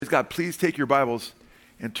God, please take your Bibles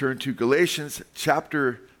and turn to Galatians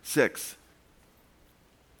chapter 6.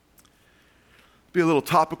 Be a little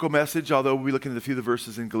topical message, although we'll be looking at a few of the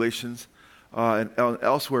verses in Galatians and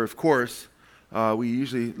elsewhere, of course. We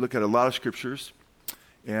usually look at a lot of scriptures,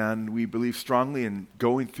 and we believe strongly in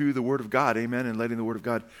going through the Word of God, amen, and letting the Word of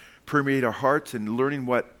God permeate our hearts and learning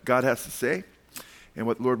what God has to say and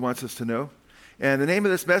what the Lord wants us to know. And the name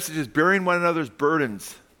of this message is Bearing One Another's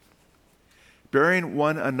Burdens. Bearing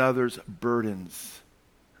one another's burdens.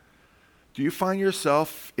 Do you find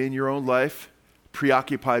yourself in your own life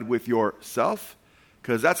preoccupied with yourself?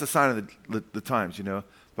 Because that's a sign of the times, you know.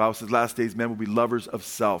 The Bible says last days men will be lovers of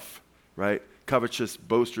self, right? Covetous,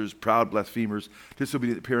 boasters, proud, blasphemers,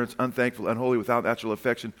 disobedient appearance, unthankful, unholy, without natural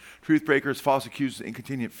affection, truth breakers, false accusers,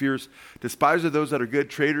 inconvenient, fierce, despisers of those that are good,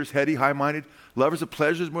 traitors, heady, high-minded, lovers of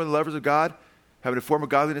pleasures more than lovers of God, having a form of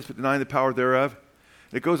godliness but denying the power thereof.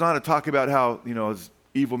 And it goes on to talk about how, you know, as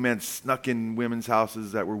evil men snuck in women's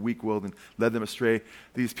houses that were weak-willed and led them astray.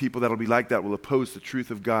 These people that'll be like that will oppose the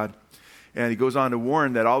truth of God. And he goes on to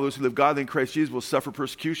warn that all those who live godly in Christ Jesus will suffer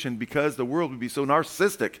persecution because the world would be so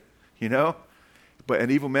narcissistic, you know.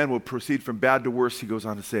 And evil men will proceed from bad to worse, he goes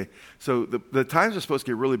on to say. So the times are supposed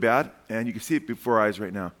to get really bad, and you can see it before our eyes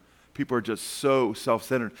right now. People are just so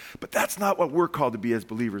self-centered. But that's not what we're called to be as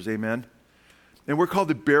believers, amen? And we're called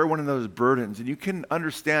to bear one another's burdens. And you can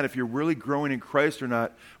understand if you're really growing in Christ or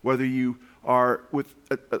not, whether you are with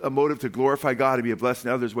a motive to glorify God and be a blessing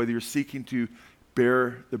to others, whether you're seeking to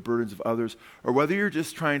bear the burdens of others, or whether you're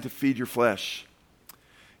just trying to feed your flesh.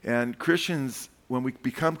 And Christians, when we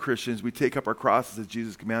become Christians, we take up our crosses as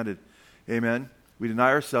Jesus commanded. Amen? We deny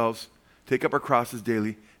ourselves, take up our crosses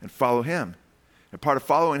daily, and follow Him. And part of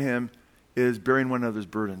following Him is bearing one another's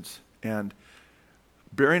burdens. And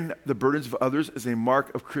bearing the burdens of others is a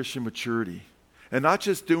mark of Christian maturity. And not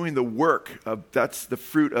just doing the work, that's the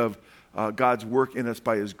fruit of God's work in us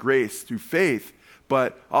by His grace through faith,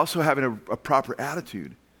 but also having a proper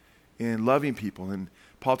attitude in loving people. And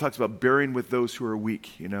Paul talks about bearing with those who are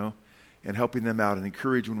weak, you know, and helping them out and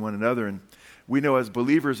encouraging one another. And we know as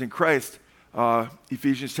believers in Christ,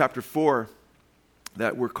 Ephesians chapter 4,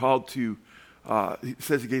 that we're called to he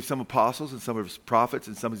says he gave some apostles and some of his prophets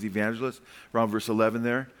and some of his evangelists, around verse 11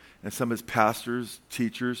 there, and some of his pastors,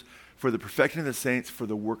 teachers, for the perfecting of the saints, for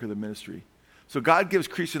the work of the ministry. So God gives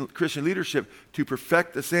Christian leadership to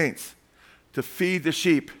perfect the saints, to feed the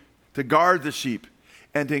sheep, to guard the sheep,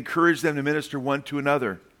 and to encourage them to minister one to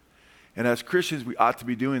another. And as Christians, we ought to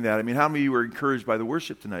be doing that. I mean, how many of you were encouraged by the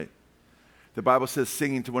worship tonight? The Bible says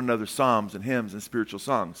singing to one another psalms and hymns and spiritual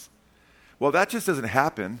songs. Well, that just doesn't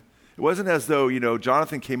happen. It wasn't as though, you know,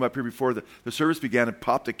 Jonathan came up here before the service began and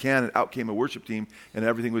popped a can and out came a worship team and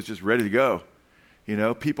everything was just ready to go. You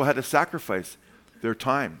know, people had to sacrifice their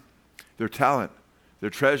time, their talent, their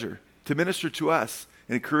treasure to minister to us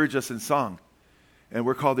and encourage us in song. And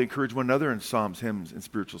we're called to encourage one another in psalms, hymns, and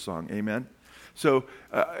spiritual song. Amen? So,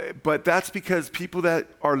 but that's because people that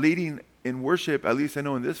are leading in worship, at least I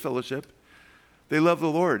know in this fellowship, they love the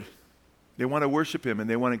Lord. They want to worship Him and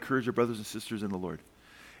they want to encourage their brothers and sisters in the Lord.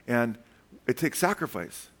 And it takes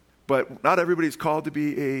sacrifice. But not everybody's called to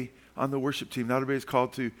be on the worship team. Not everybody's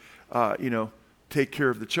called to, take care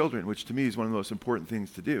of the children, which to me is one of the most important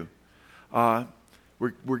things to do.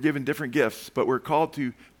 We're given different gifts, but we're called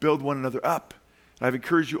to build one another up. And I've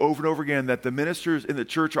encouraged you over and over again that the ministers in the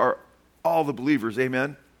church are all the believers,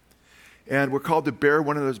 amen? And we're called to bear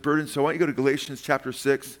one of those burdens. So I want you to go to Galatians chapter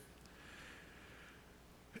 6.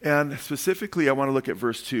 And specifically, I want to look at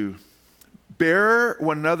verse 2. Bear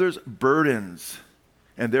one another's burdens,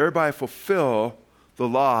 and thereby fulfill the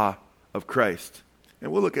law of Christ.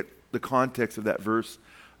 And we'll look at the context of that verse,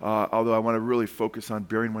 although I want to really focus on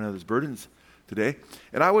bearing one another's burdens today.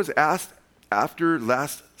 And I was asked after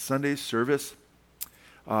last Sunday's service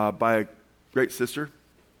by a great sister,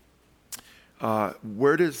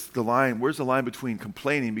 where's the line between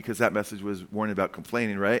complaining, because that message was warning about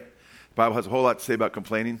complaining, right? The Bible has a whole lot to say about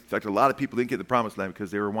complaining. In fact, a lot of people didn't get the promised land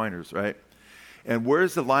because they were whiners, right? And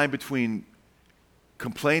where's the line between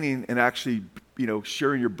complaining and actually, you know,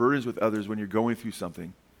 sharing your burdens with others when you're going through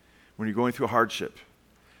something, when you're going through a hardship,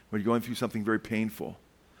 when you're going through something very painful,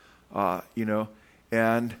 you know?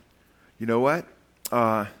 And you know what?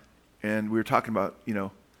 And we were talking about, you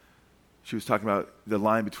know, she was talking about the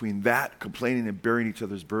line between that, complaining and bearing each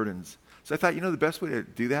other's burdens. So I thought, you know, the best way to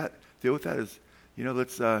deal with that is, you know,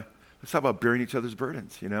 let's talk about bearing each other's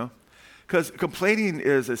burdens, you know? Because complaining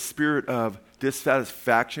is a spirit of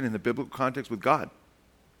dissatisfaction in the biblical context with God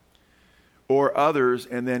or others,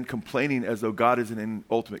 and then complaining as though God isn't in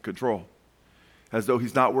ultimate control, as though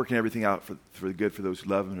He's not working everything out for the good for those who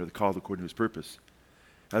love Him and are called according to His purpose.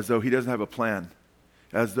 as though he doesn't have a plan,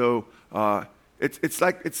 as though it's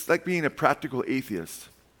like being a practical atheist.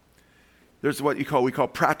 There's what we call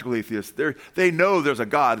practical atheists. They know there's a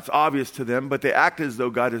God. It's obvious to them, but they act as though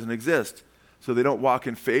God doesn't exist. So they don't walk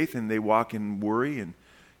in faith, and they walk in worry and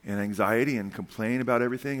anxiety and complain about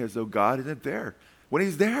everything as though God isn't there. When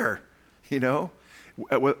he's there,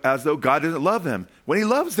 as though God doesn't love them, when he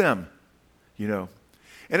loves them, And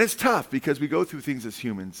it's tough because we go through things as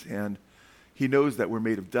humans, and he knows that we're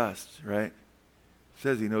made of dust, right? He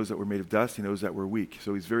says he knows that we're made of dust. He knows that we're weak.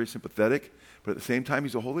 So he's very sympathetic, but at the same time,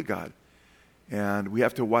 he's a holy God. And we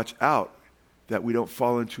have to watch out that we don't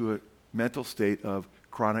fall into a mental state of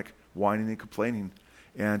chronic whining and complaining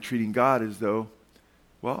and treating God as though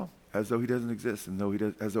he doesn't exist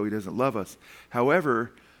and as though he doesn't love us.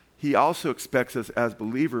 However, he also expects us as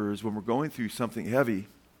believers, when we're going through something heavy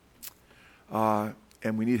and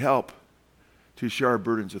we need help, to share our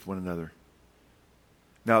burdens with one another.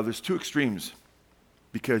 Now, there's two extremes,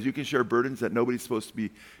 because you can share burdens that not supposed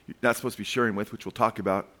to be sharing with, which we'll talk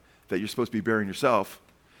about, that you're supposed to be bearing yourself.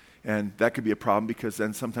 And that could be a problem, because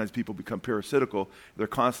then sometimes people become parasitical. They're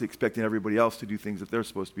constantly expecting everybody else to do things that they're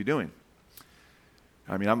supposed to be doing.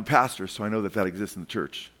 I mean, I'm a pastor, so I know that exists in the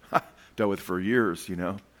church. Dealt with it for years,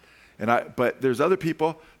 But there's other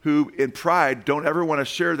people who, in pride, don't ever want to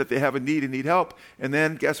share that they have a need and need help. And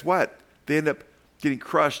then guess what? They end up getting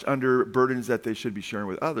crushed under burdens that they should be sharing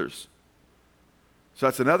with others. So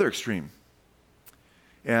that's another extreme.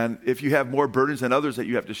 And if you have more burdens than others that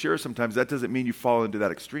you have to share sometimes, that doesn't mean you fall into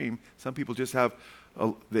that extreme. Some people just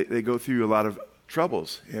they go through a lot of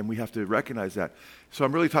troubles, and we have to recognize that. So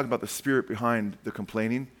I'm really talking about the spirit behind the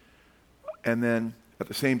complaining, and then at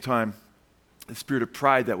the same time, the spirit of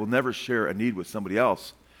pride that will never share a need with somebody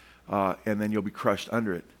else, and then you'll be crushed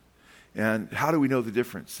under it. And how do we know the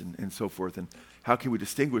difference, and so forth, and how can we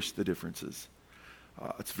distinguish the differences?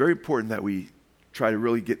 It's very important that we try to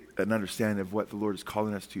really get an understanding of what the Lord is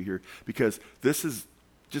calling us to here, because this is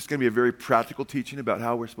just going to be a very practical teaching about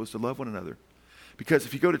how we're supposed to love one another. Because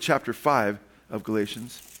if you go to chapter 5 of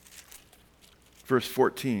Galatians, verse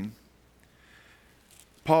 14,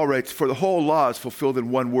 Paul writes, "For the whole law is fulfilled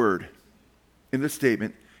in one word. In this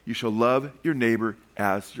statement, you shall love your neighbor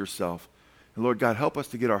as yourself." And Lord God, help us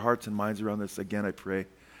to get our hearts and minds around this. Again, I pray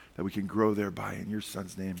that we can grow thereby in your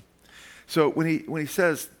Son's name. So when he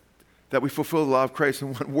says that we fulfill the law of Christ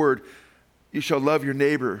in one word, you shall love your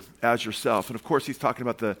neighbor as yourself. And of course, he's talking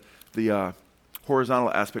about the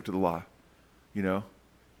horizontal aspect of the law.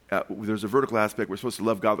 There's a vertical aspect. We're supposed to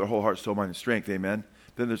love God with our whole heart, soul, mind, and strength. Amen.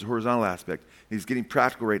 Then there's a horizontal aspect. And he's getting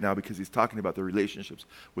practical right now because he's talking about the relationships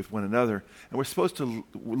with one another. And we're supposed to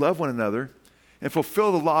love one another and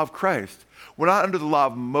fulfill the law of Christ. We're not under the law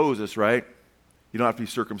of Moses, right? You don't have to be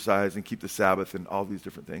circumcised and keep the Sabbath and all these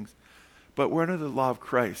different things. But we're under the law of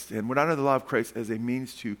Christ. And we're not under the law of Christ as a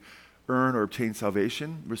means to earn or obtain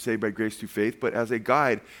salvation. We're saved by grace through faith, but as a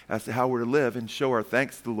guide as to how we're to live and show our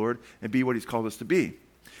thanks to the Lord and be what he's called us to be.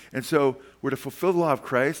 And so we're to fulfill the law of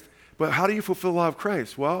Christ. But how do you fulfill the law of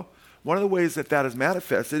Christ? Well, one of the ways that is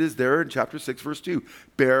manifested is there in chapter 6, verse 2.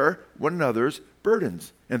 Bear one another's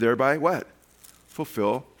burdens, and thereby what?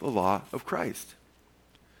 Fulfill the law of Christ.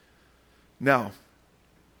 Now,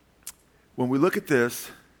 when we look at this,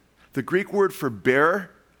 the Greek word for bear,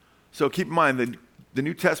 so keep in mind the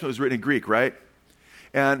New Testament was written in Greek, right?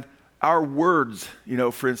 And our words,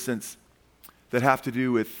 for instance, that have to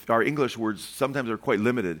do with our English words, sometimes are quite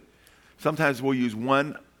limited. Sometimes we'll use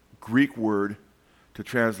one Greek word to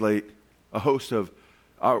translate a host of,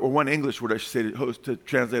 or one English word, I should say, to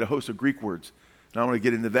translate a host of Greek words. And I don't want to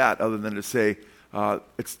get into that other than to say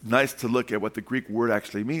it's nice to look at what the Greek word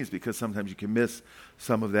actually means, because sometimes you can miss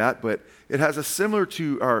some of that. But it has a similar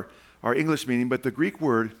to our English meaning, but the Greek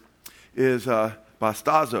word is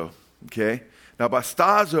bastazo, okay? Now,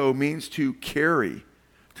 bastazo means to carry,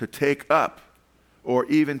 to take up, or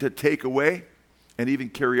even to take away, and even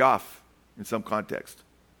carry off in some context.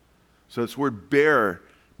 So this word bear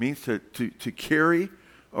means to carry,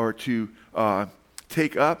 or to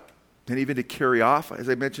take up, and even to carry off, as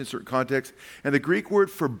I mentioned in certain contexts. And the Greek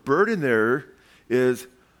word for burden there is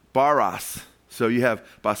baros. So you have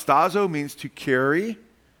bastazo means to carry,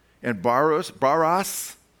 and baros,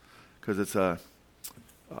 because it's a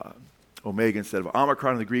omega instead of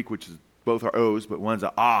omicron in the Greek, which is both are O's, but one's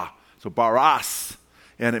a ah. So baros,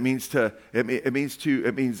 and it means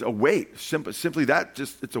a weight. Simply that,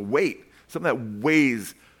 just it's a weight, something that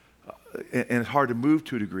weighs and it's hard to move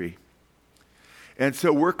to a degree. And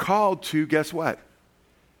so we're called to, guess what?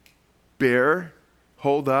 Bear,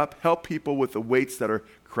 hold up, help people with the weights that are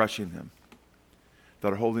crushing them,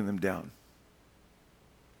 that are holding them down.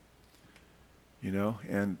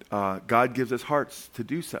 and God gives us hearts to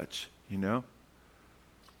do such,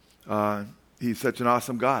 He's such an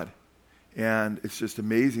awesome God. And it's just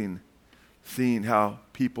amazing seeing how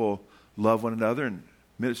people love one another and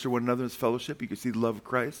minister one another in fellowship. You can see the love of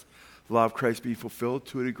Christ, the law of Christ being fulfilled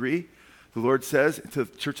to a degree. The Lord says to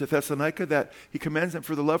the church of Thessalonica that he commends them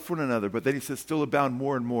for the love for one another, but then he says, still abound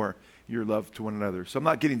more and more in your love to one another. So I'm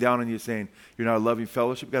not getting down on you saying you're not a loving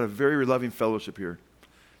fellowship. We've got a very loving fellowship here.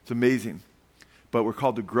 It's amazing. But we're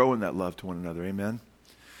called to grow in that love to one another. Amen?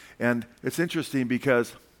 And it's interesting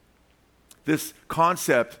because this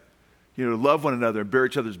concept, to love one another and bear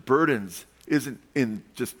each other's burdens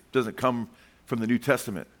doesn't come from the New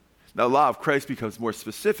Testament. Now, the law of Christ becomes more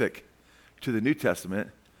specific to the New Testament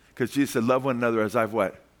because Jesus said, love one another as I've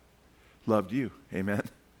what? Loved you. Amen?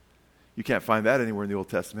 You can't find that anywhere in the Old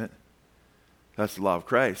Testament. That's the law of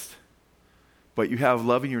Christ. But you have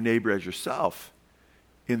loving your neighbor as yourself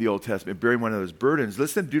in the Old Testament, bearing one another's burdens.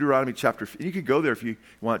 Listen to Deuteronomy chapter, and you can go there if you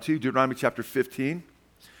want to, Deuteronomy chapter 15,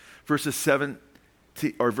 verses 7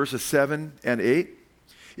 and 8.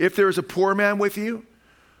 If there is a poor man with you,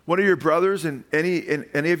 one of your brothers in any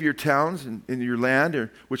of your towns in your land,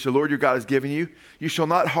 or which the Lord your God has given you, you shall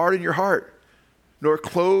not harden your heart, nor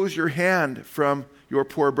close your hand from your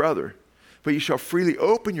poor brother, but you shall freely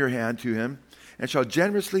open your hand to him, and shall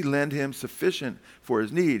generously lend him sufficient for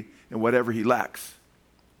his need and whatever he lacks.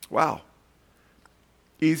 Wow.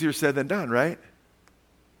 Easier said than done, right?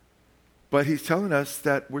 But he's telling us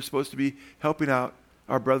that we're supposed to be helping out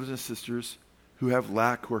our brothers and sisters who have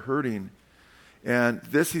lack, who are hurting. And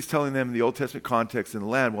this he's telling them in the Old Testament context in the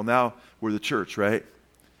land. Well, now we're the church, right?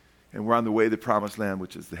 And we're on the way to the promised land,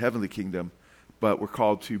 which is the heavenly kingdom. But we're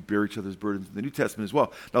called to bear each other's burdens in the New Testament as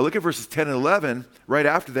well. Now look at verses 10 and 11. Right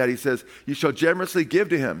after that, he says, you shall generously give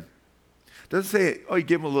to him. Doesn't say, you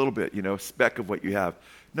give him a little bit, a speck of what you have.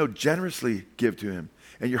 No, generously give to him.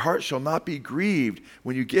 And your heart shall not be grieved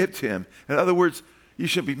when you give to him. In other words, you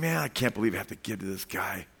shouldn't be, I can't believe I have to give to this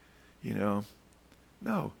guy.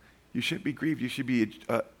 No, you shouldn't be grieved. You should be,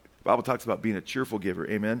 the Bible talks about being a cheerful giver.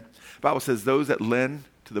 Amen. The Bible says those that lend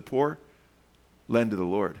to the poor, lend to the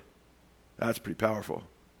Lord. That's pretty powerful.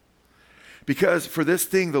 Because for this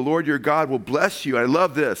thing, the Lord your God will bless you. I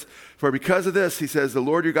love this. For because of this, he says, the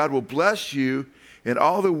Lord your God will bless you in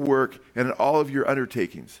all the work and in all of your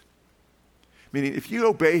undertakings. Meaning, if you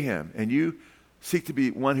obey him and you seek to be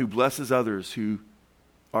one who blesses others who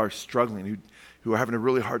are struggling, who are having a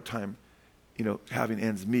really hard time, having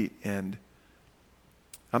ends meet. And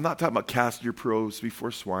I'm not talking about casting your pearls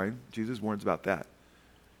before swine. Jesus warns about that.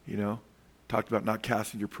 Talked about not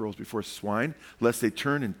casting your pearls before swine, lest they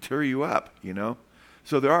turn and tear you up,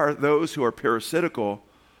 So there are those who are parasitical,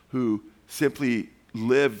 who simply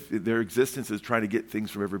live their existence as trying to get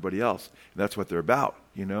things from everybody else. And that's what they're about,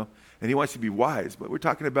 And he wants to be wise. But we're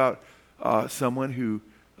talking about someone who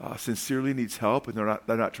sincerely needs help, and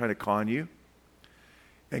they're not trying to con you.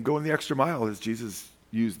 And going the extra mile, as Jesus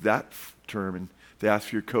used that term. And they ask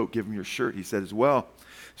for your coat, give them your shirt, he said as well.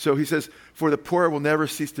 So he says, for the poor will never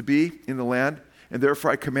cease to be in the land, and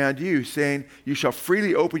therefore I command you, saying, you shall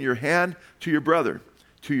freely open your hand to your brother,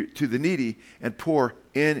 to the needy, and poor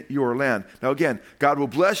in your land. Now again, God will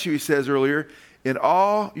bless you, he says earlier, in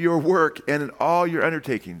all your work and in all your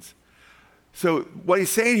undertakings. So what he's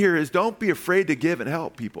saying here is don't be afraid to give and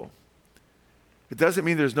help people. It doesn't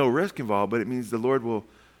mean there's no risk involved, but it means the Lord will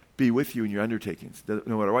be with you in your undertakings.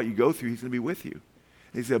 No matter what you go through, he's going to be with you.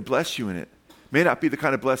 He's going to bless you in it. May not be the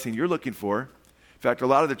kind of blessing you're looking for. In fact, a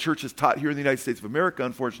lot of the churches taught here in the United States of America,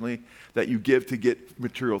 unfortunately, that you give to get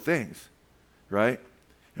material things, right?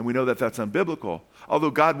 And we know that that's unbiblical.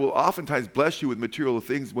 Although God will oftentimes bless you with material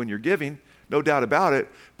things when you're giving, no doubt about it,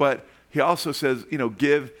 but he also says,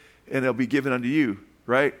 give and it'll be given unto you,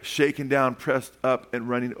 right? Shaken down, pressed up, and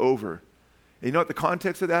running over. And you know what the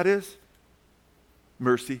context of that is?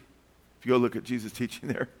 Mercy. If you go look at Jesus' teaching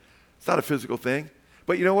there, it's not a physical thing.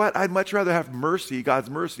 But you know what? I'd much rather have mercy, God's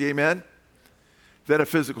mercy, amen, than a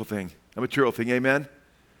physical thing, a material thing, amen?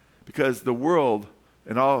 Because the world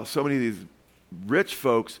and so many of these rich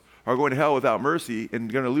folks are going to hell without mercy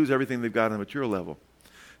and going to lose everything they've got on a material level.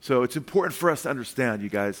 So it's important for us to understand, you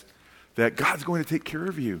guys, that God's going to take care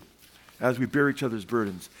of you as we bear each other's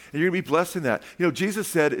burdens. And you're going to be blessed in that. Jesus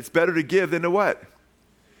said it's better to give than to what?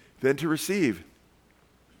 Than to receive.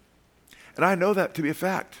 And I know that to be a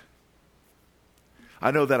fact. I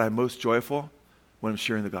know that I'm most joyful when I'm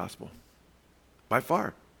sharing the gospel. By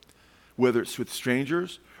far. Whether it's with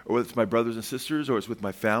strangers, or whether it's my brothers and sisters, or it's with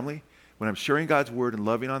my family. When I'm sharing God's word and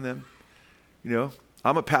loving on them.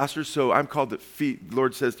 I'm a pastor, so I'm called to feed. The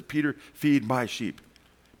Lord says to Peter, feed my sheep.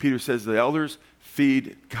 Peter says to the elders,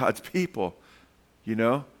 feed God's people. you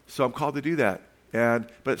know? So I'm called to do that.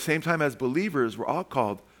 But at the same time, as believers, we're all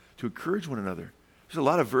called to encourage one another. There's a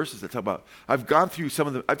lot of verses that talk about, I've gone through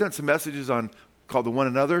I've done some messages called the one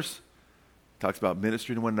another's. Talks about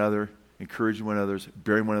ministering to one another, encouraging one another's,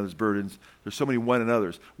 bearing one another's burdens. There's so many one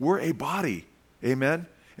another's. We're a body. Amen?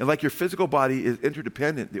 And like your physical body is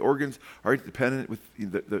interdependent. The organs are interdependent with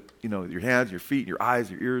your hands, your feet, your eyes,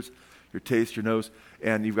 your ears, your taste, your nose.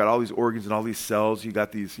 And you've got all these organs and all these cells. You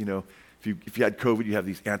got these, if you had COVID, you have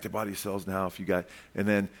these antibody cells now. And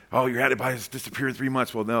then, your antibodies disappear in 3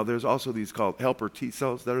 months. Well, no, there's also these called helper T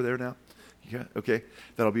cells that are there now. Yeah, okay.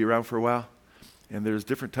 That'll be around for a while. And there's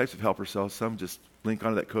different types of helper cells. Some just link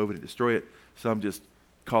onto that COVID and destroy it. Some just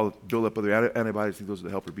build up other antibodies. I think those are the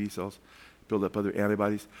helper B cells. Build up other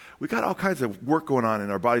antibodies. We got all kinds of work going on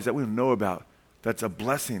in our bodies that we don't know about. That's a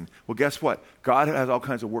blessing. Well, guess what? God has all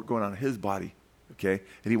kinds of work going on in his body, okay?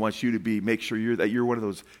 And he wants you to make sure you're one of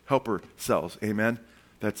those helper cells, amen?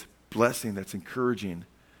 That's blessing, that's encouraging,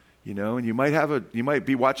 And you might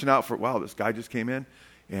be watching out for, wow, this guy just came in,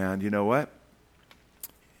 and you know what?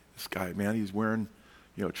 This guy, man, he's wearing,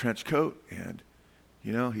 a trench coat, and,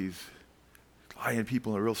 he's lying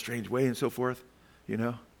people in a real strange way and so forth,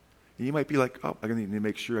 And you might be like, I need to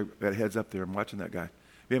make sure I got heads up there. I'm watching that guy.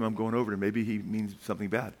 Maybe I'm going over to him. Maybe he means something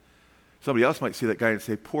bad. Somebody else might see that guy and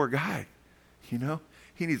say, poor guy. He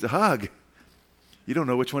needs a hug. You don't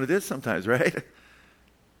know which one it is sometimes, right?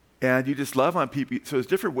 And you just love on people. So it's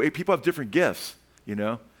different way. People have different gifts,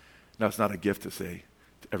 Now, it's not a gift to say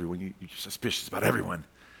to everyone, you're suspicious about everyone.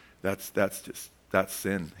 That's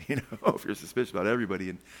sin, if you're suspicious about everybody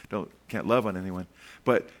and can't love on anyone.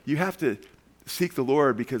 But you have to seek the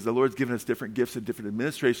Lord because the Lord's given us different gifts and different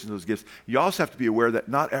administrations of those gifts. You also have to be aware that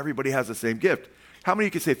not everybody has the same gift. How many of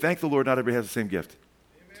you can say, thank the Lord, not everybody has the same gift?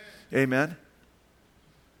 Amen. Amen?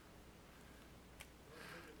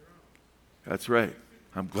 That's right.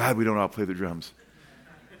 I'm glad we don't all play the drums.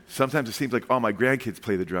 Sometimes it seems like all my grandkids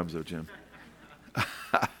play the drums, though, Jim.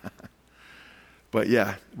 But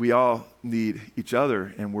yeah, we all need each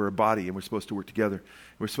other, and we're a body, and we're supposed to work together.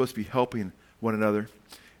 We're supposed to be helping one another,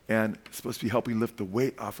 and supposed to be helping lift the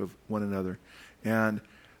weight off of one another. And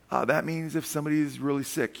that means if somebody's really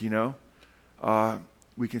sick,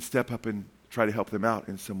 we can step up and try to help them out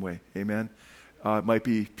in some way. Amen? It might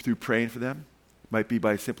be through praying for them. It might be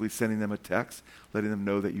by simply sending them a text, letting them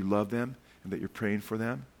know that you love them and that you're praying for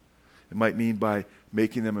them. It might mean by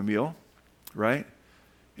making them a meal, right?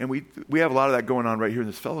 And we have a lot of that going on right here in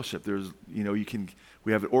this fellowship. There's,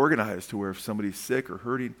 we have it organized to where if somebody's sick or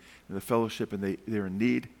hurting in the fellowship and they're in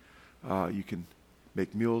need, you can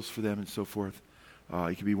make meals for them and so forth.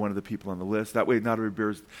 You can be one of the people on the list. That way, not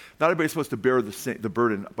everybody's supposed to bear the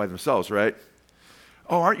burden by themselves, right?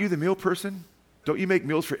 Oh, aren't you the meal person? Don't you make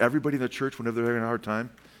meals for everybody in the church whenever they're having a hard time?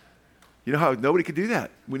 You know how nobody can do that.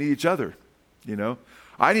 We need each other,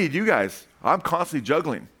 I need you guys. I'm constantly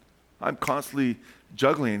juggling.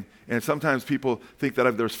 And sometimes people think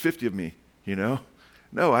that there's 50 of me, No,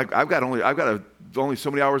 I've got only so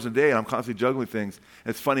many hours a day, and I'm constantly juggling things. And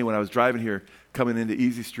it's funny, when I was driving here, coming into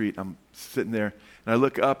Easy Street, I'm sitting there, and I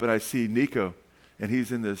look up, and I see Nico, and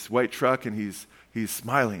he's in this white truck, and he's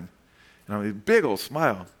smiling. And I'm a big old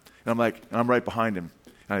smile. And I'm right behind him.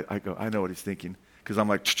 And I go, I know what he's thinking, because I'm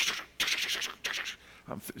like,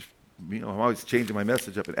 I'm always changing my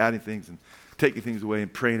message up and adding things and taking things away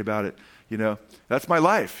and praying about it. That's my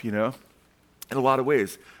life, in a lot of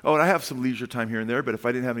ways. Oh, and I have some leisure time here and there, but if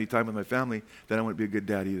I didn't have any time with my family, then I wouldn't be a good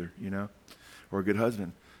dad either, or a good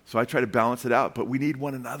husband. So I try to balance it out, but we need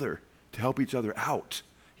one another to help each other out,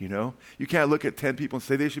 You can't look at 10 people and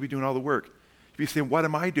say they should be doing all the work. If you say, what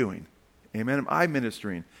am I doing? Amen. Am I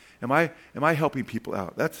ministering? Am I helping people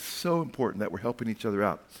out? That's so important that we're helping each other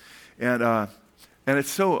out. And it's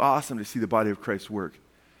so awesome to see the body of Christ work.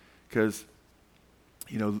 Because,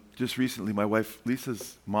 just recently my wife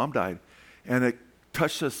Lisa's mom died. And it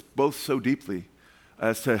touched us both so deeply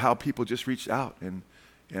as to how people just reached out.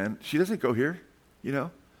 And she doesn't go here,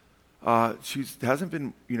 She hasn't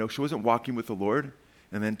been, she wasn't walking with the Lord.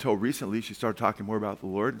 And then until recently, she started talking more about the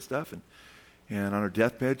Lord and stuff. And on her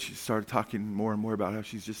deathbed, she started talking more and more about how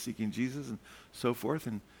she's just seeking Jesus and so forth.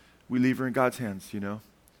 And we leave her in God's hands,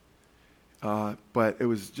 But it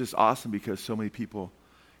was just awesome because so many people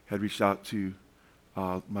had reached out to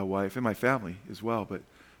my wife and my family as well. But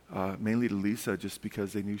mainly to Lisa, just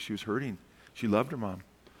because they knew she was hurting. She loved her mom.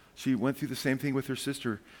 She went through the same thing with her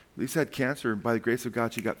sister. Lisa had cancer, and by the grace of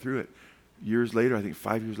God, she got through it. Years later, I think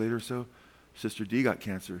 5 years later or so, Sister Dee got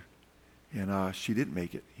cancer, and she didn't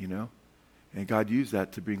make it, And God used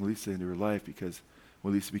that to bring Lisa into her life, because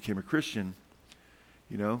when Lisa became a Christian,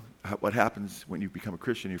 what happens when you become a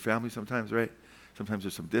Christian in your family sometimes, right? sometimes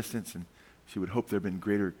there's some distance, and she would hope there had been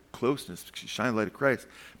greater closeness. She shined the light of Christ.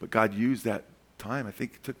 But God used that time. I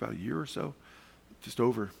think it took about a year or so, just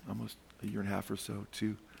over, almost a year and a half or so,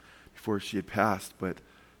 too, before she had passed. But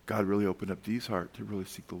God really opened up Dee's heart to really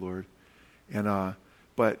seek the Lord. And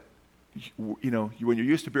but when you're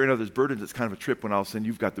used to bearing others' burdens, it's kind of a trip when all of a sudden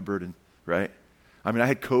you've got the burden, right? I mean, I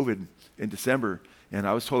had COVID in December, and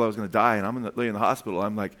I was told I was going to die, and I'm laying in the hospital.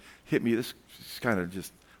 I'm like, hit me. This is kind of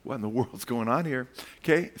just, what in the world's going on here?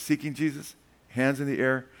 Okay, seeking Jesus, hands in the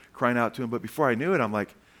air, crying out to him. But before I knew it, I'm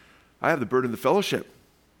like, I have the burden of the fellowship.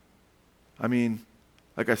 I mean,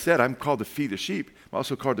 like I said, I'm called to feed the sheep. I'm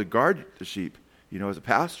also called to guard the sheep, as a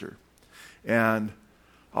pastor. And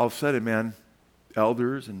all of a sudden, man,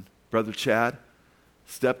 elders and Brother Chad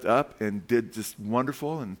stepped up and did just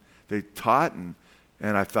wonderful, and they taught, and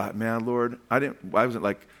I thought, man, Lord, I wasn't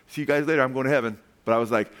like, see you guys later, I'm going to heaven. But I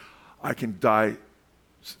was like, I can die.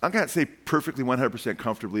 I can't say perfectly 100%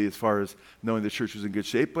 comfortably as far as knowing the church was in good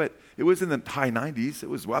shape, but it was in the high 90s. It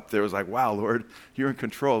was up there. It was like, wow, Lord, you're in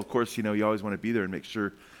control. Of course, you always want to be there and make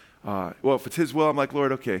sure. If it's his will, I'm like,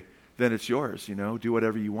 Lord, okay, then it's yours, do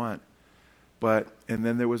whatever you want. And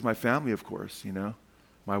then there was my family, of course,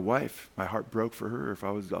 my wife. My heart broke for her if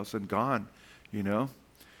I was all of a sudden gone,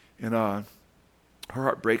 And her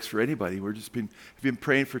heart breaks for anybody. We've been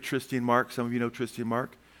praying for Tristy and Mark. Some of you know Tristy and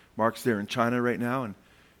Mark. Mark's there in China right now, and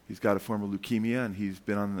he's got a form of leukemia, and he's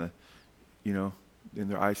been on in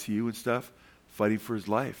their ICU and stuff, fighting for his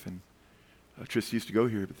life. And Tristy used to go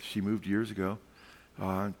here, but she moved years ago.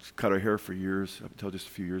 Cut her hair for years, up until just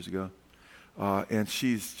a few years ago. And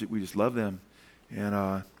we just love them,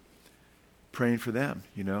 and praying for them,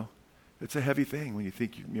 It's a heavy thing when you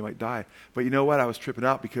think you might die. But you know what? I was tripping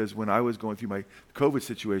out because when I was going through my COVID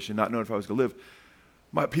situation, not knowing if I was going to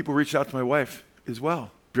live, people reached out to my wife as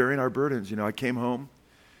well, bearing our burdens. I came home,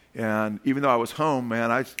 and even though I was home,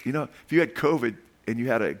 man, if you had COVID and you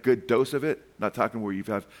had a good dose of it, not talking where you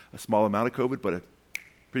have a small amount of COVID, but a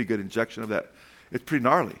pretty good injection of that, it's pretty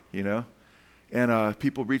gnarly, And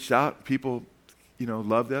people reached out. People,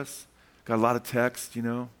 loved us. Got a lot of texts,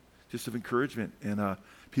 just of encouragement. And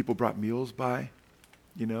people brought meals by,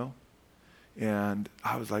 And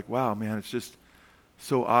I was like, wow, man, it's just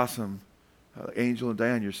so awesome. Angel and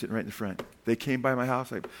Diane, you're sitting right in the front. They came by my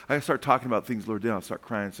house. I start talking about things the Lord did. I'll start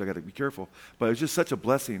crying, so I got to be careful. But it was just such a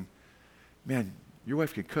blessing. Man, your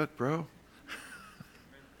wife can cook, bro.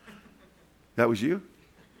 That was you?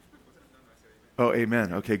 Oh,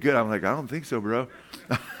 amen. Okay, good. I'm like, I don't think so, bro.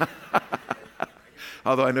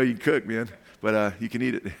 Although I know you can cook, man. But you can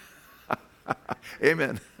eat it.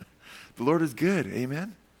 Amen. The Lord is good.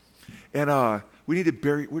 Amen. And we need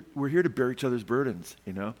to we're here to bear each other's burdens,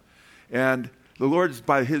 And the Lord's,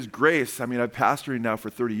 by his grace, I've pastoring now for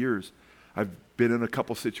 30 years. I've been in a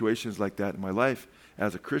couple situations like that in my life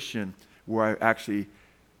as a Christian where I actually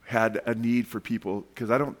had a need for people, because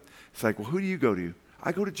it's like, well, who do you go to?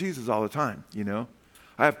 I go to Jesus all the time,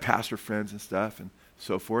 I have pastor friends and stuff and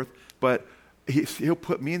so forth, but he'll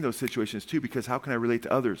put me in those situations too, because how can I relate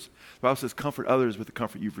to others? The Bible says, comfort others with the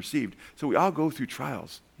comfort you've received. So we all go through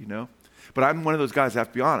trials, But I'm one of those guys, I have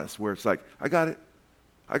to be honest, where it's like, I got it.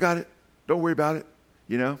 Don't worry about it,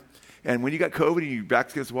 And when you got COVID and your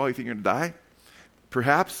back's against the wall, you think you're going to die,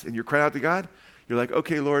 perhaps, and you're crying out to God, you're like,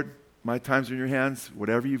 okay, Lord, my time's in your hands,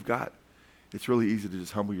 whatever you've got. It's really easy to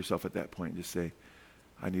just humble yourself at that point and just say,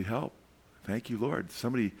 I need help. Thank you, Lord.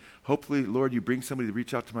 Hopefully, Lord, you bring somebody to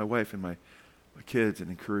reach out to my wife and my kids and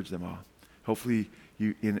encourage them all. Hopefully,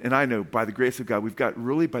 and I know by the grace of God,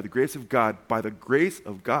 by the grace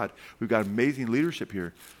of God, we've got amazing leadership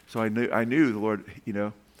here. So I knew the Lord,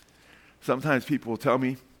 sometimes people will tell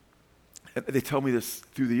me, and they tell me this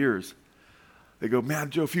through the years. They go,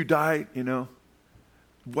 man, Joe, if you die,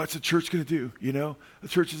 what's the church going to do? The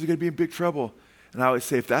church is going to be in big trouble. And I always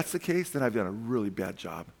say, if that's the case, then I've done a really bad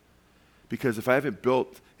job. Because if I haven't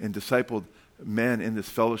built and discipled men in this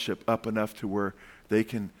fellowship up enough to where they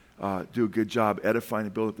can do a good job edifying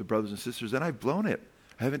and build up the brothers and sisters, then I've blown it.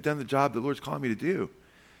 I haven't done the job the Lord's calling me to do,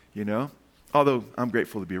 Although I'm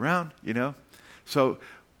grateful to be around, So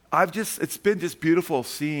it's been just beautiful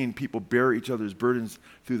seeing people bear each other's burdens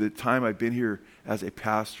through the time I've been here as a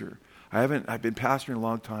pastor. I've been pastoring a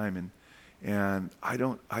long time, and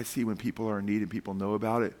I see when people are in need and people know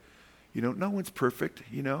about it. No one's perfect,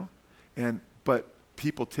 but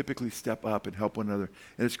people typically step up and help one another.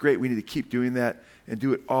 And it's great. We need to keep doing that and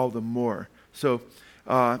do it all the more. So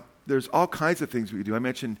there's all kinds of things we can do. I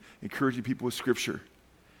mentioned encouraging people with Scripture,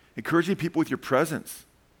 encouraging people with your presence,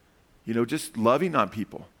 just loving on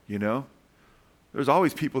people, There's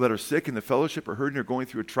always people that are sick in the fellowship or hurting or going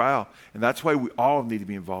through a trial, and that's why we all need to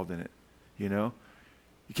be involved in it, you know.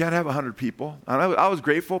 You can't have 100 people. And I was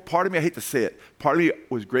grateful. Part of me, I hate to say it, part of me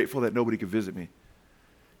was grateful that nobody could visit me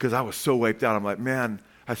because I was so wiped out. I'm like, man,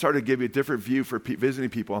 I started to give you a different view for visiting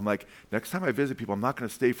people. I'm like, next time I visit people, I'm not going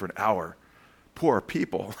to stay for an hour. Poor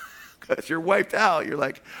people, because you're wiped out. You're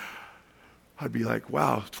like, I'd be like,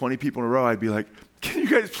 wow, 20 people in a row. I'd be like, can you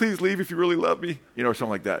guys please leave if you really love me? You know, or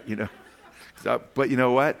something like that, you know. But you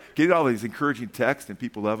know what? Getting all these encouraging texts and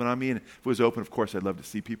people loving on me, and if it was open, of course, I'd love to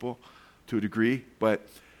see people to a degree. But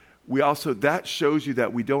we also, that shows you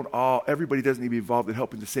that we don't all, everybody doesn't need to be involved in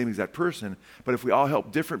helping the same exact person. But if we all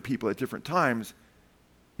help different people at different times,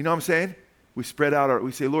 you know what I'm saying? We spread out,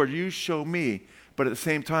 we say, Lord, you show me. But at the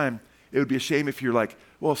same time, it would be a shame if you're like,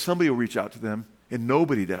 well, somebody will reach out to them and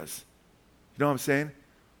nobody does. You know what I'm saying?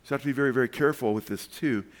 So you have to be very, very careful with this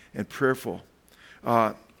too and prayerful.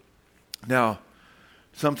 Now,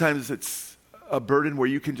 sometimes it's a burden where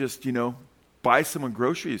you can just, you know, buy someone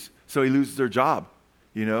groceries so he loses their job,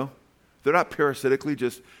 you know. They're not parasitically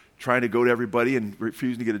just trying to go to everybody and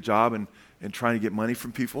refusing to get a job and trying to get money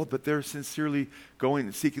from people, but they're sincerely going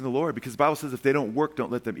and seeking the Lord, because the Bible says if they don't work,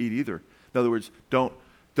 don't let them eat either. In other words, don't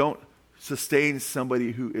sustain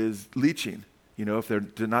somebody who is leeching. You know, if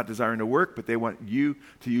they're not desiring to work, but they want you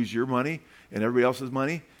to use your money and everybody else's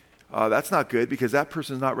money, that's not good, because that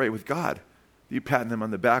person's not right with God. You're patting them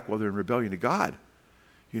on the back while they're in rebellion to God,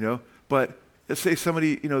 you know. But let's say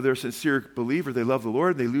somebody, you know, they're a sincere believer, they love the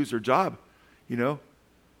Lord, and they lose their job, you know.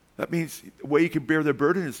 That means the way you can bear their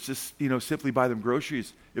burden is just, you know, simply buy them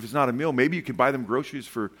groceries. If it's not a meal, maybe you can buy them groceries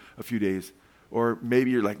for a few days. Or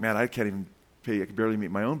maybe you're like, man, I can't even pay, I can barely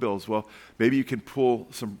meet my own bills. Well, maybe you can pull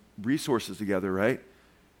some resources together, right?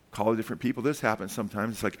 Call different people. This happens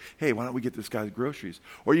sometimes. It's like, hey, why don't we get this guy's groceries?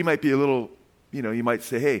 Or you might be a little, you know, you might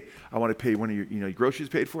say, hey, I want to pay one of your, you know, your groceries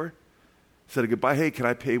paid for. Instead of goodbye, hey, can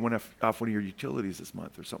I pay off one of your utilities this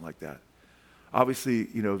month or something like that? Obviously,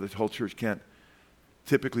 you know, the whole church can't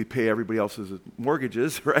typically pay everybody else's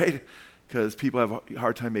mortgages, right? Because people have a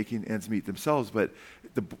hard time making ends meet themselves. But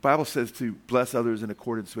the Bible says to bless others in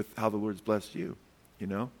accordance with how the Lord's blessed you, you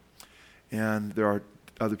know? And there are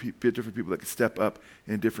other people, different people that can step up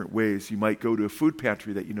in different ways. You might go to a food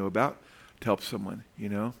pantry that you know about to help someone, you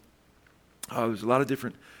know? There's a lot of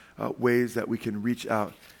different ways that we can reach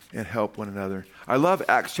out and help one another. I love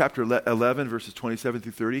Acts chapter 11, verses 27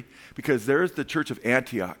 through 30, because there's the church of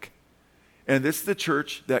Antioch. And this is the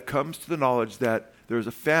church that comes to the knowledge that there's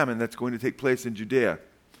a famine that's going to take place in Judea.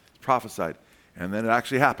 It's prophesied. And then it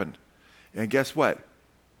actually happened. And guess what?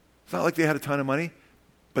 It's not like they had a ton of money,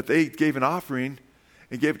 but they gave an offering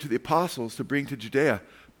and gave it to the apostles to bring to Judea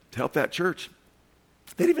to help that church.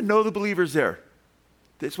 They didn't even know the believers there.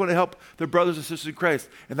 They just want to help their brothers and sisters in Christ.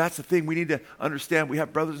 And that's the thing we need to understand. We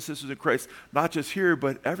have brothers and sisters in Christ, not just here,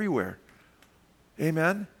 but everywhere.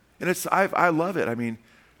 Amen? And I love it. I mean,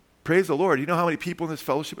 praise the Lord. You know how many people in this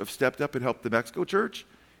fellowship have stepped up and helped the Mexico church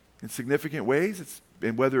in significant ways?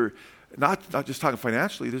 And whether, not just talking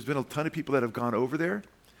financially, there's been a ton of people that have gone over there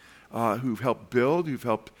who've helped build, who've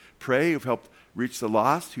helped pray, who've helped reach the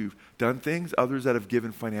lost, who've done things, others that have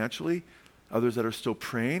given financially, others that are still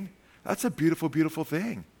praying. That's a beautiful, beautiful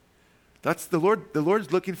thing. That's the Lord. The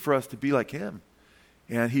Lord's looking for us to be like Him.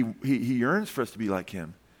 And He yearns for us to be like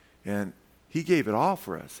Him. And He gave it all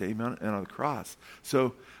for us, amen, and on the cross.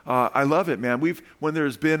 So I love it, man. When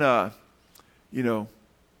there's been,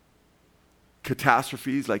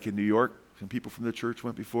 catastrophes, like in New York, some people from the church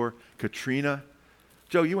went before. Katrina.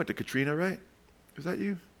 Joe, you went to Katrina, right? Was that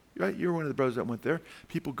you? Right? You were one of the brothers that went there.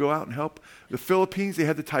 People go out and help. The Philippines, they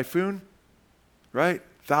had the typhoon, right?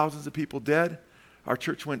 Thousands of people dead. Our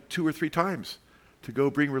church went 2 or 3 times to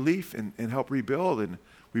go bring relief and help rebuild. And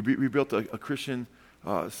we rebuilt a Christian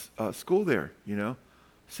school there, you know,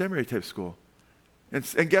 seminary type school.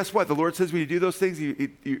 And guess what? The Lord says when you do those things,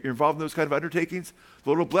 you're involved in those kind of undertakings, the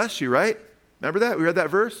Lord will bless you, right? Remember that? We read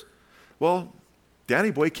that verse? Well,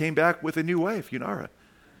 Danny Boy came back with a new wife, Yunara.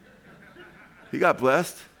 He got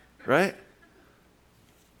blessed, right?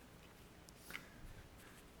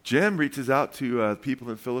 Jim reaches out to people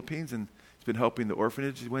in the Philippines, and he's been helping the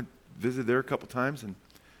orphanage. He visited there a couple times, and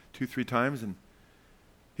 2-3 times, and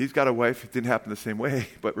he's got a wife. It didn't happen the same way,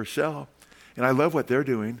 but Rochelle. And I love what they're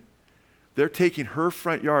doing. They're taking her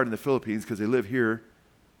front yard in the Philippines because they live here.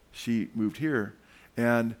 She moved here.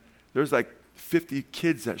 And there's like 50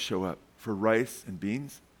 kids that show up for rice and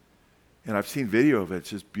beans. And I've seen video of it.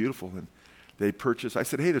 It's just beautiful. And they purchase. I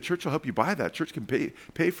said, hey, the church will help you buy that. Church can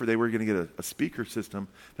pay for. They were going to get a speaker system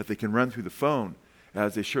that they can run through the phone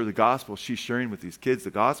as they share the gospel. She's sharing with these kids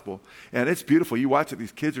the gospel. And it's beautiful. You watch it.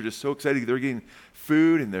 These kids are just so excited. They're getting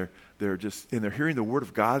food, and they're hearing the word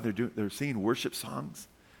of God. They're singing worship songs.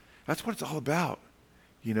 That's what it's all about,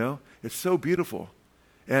 you know? It's so beautiful.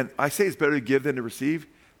 And I say it's better to give than to receive.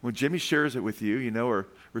 When Jimmy shares it with you, you know, or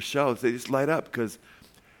Rochelle, they just light up because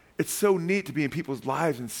it's so neat to be in people's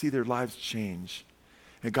lives and see their lives change.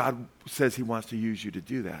 And God says he wants to use you to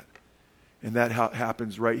do that. And that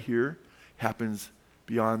happens right here, happens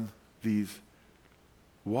beyond these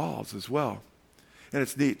walls as well. And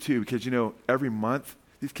it's neat too because, you know, every month,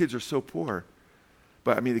 these kids are so poor.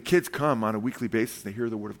 But I mean, the kids come on a weekly basis and they hear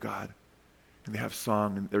the word of God. And they have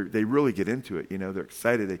song and they really get into it. You know, they're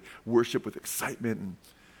excited. They worship with excitement.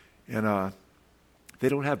 And they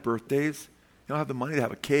don't have birthdays. They don't have the money to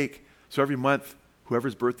have a cake. So every month,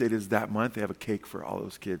 whoever's birthday it is that month, they have a cake for all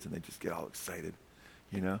those kids and they just get all excited,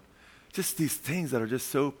 you know. Just these things that are just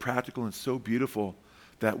so practical and so beautiful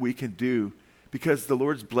that we can do because the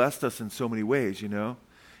Lord's blessed us in so many ways, you know.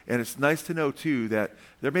 And it's nice to know, too, that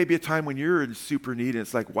there may be a time when you're in super need and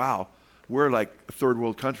it's like, wow, we're like a third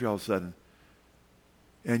world country all of a sudden.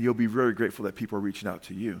 And you'll be very grateful that people are reaching out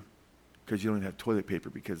to you because you don't even have toilet paper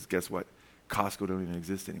because guess what? Costco don't even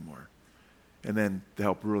exist anymore. And then the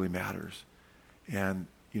help really matters. And,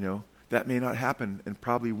 you know, that may not happen and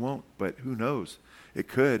probably won't, but who knows? It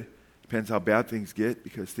could. Depends how bad things get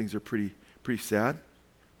because things are pretty sad.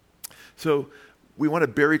 So we want to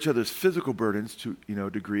bear each other's physical burdens to, you know,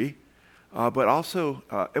 a degree, but also,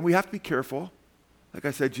 and we have to be careful. Like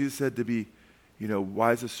I said, Jesus said to be, you know,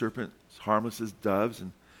 wise as serpents, harmless as doves.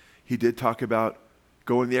 And he did talk about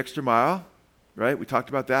going the extra mile, right? We talked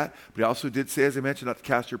about that. But he also did say, as I mentioned, not to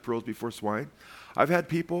cast your pearls before swine. I've had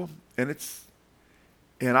people, and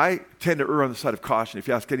I tend to err on the side of caution. If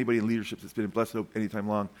you ask anybody in leadership that's been blessed any time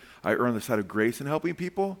long, I err on the side of grace in helping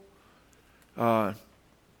people. But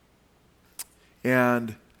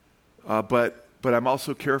I'm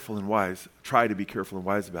also careful and wise. Try to be careful and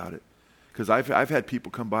wise about it. Because I've had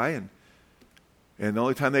people come by, and the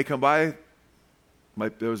only time they come by,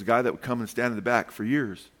 there was a guy that would come and stand in the back for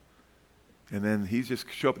years. And then he's just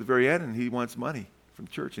show up at the very end, and he wants money from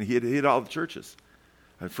the church. And he hit all the churches.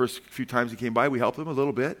 The first few times he came by, we helped him a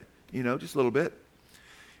little bit, you know, just a little bit.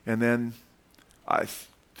 And then I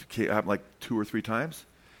happened like 2 or 3 times.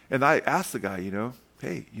 And I asked the guy, you know,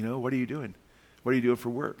 hey, you know, what are you doing? What are you doing for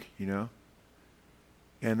work, you know?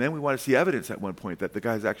 And then we want to see evidence at one point that the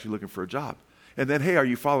guy's actually looking for a job. And then, hey, are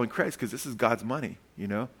you following Christ? Because this is God's money, you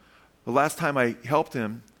know? The last time I helped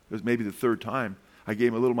him, it was maybe the 3rd time, I gave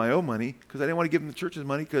him a little of my own money because I didn't want to give him the church's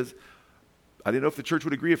money because I didn't know if the church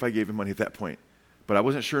would agree if I gave him money at that point. But I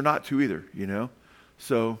wasn't sure not to either, you know?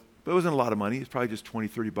 So, but it wasn't a lot of money. It's probably just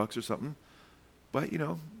 $20-$30 or something. But, you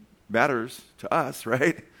know, matters to us,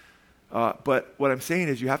 right? But what I'm saying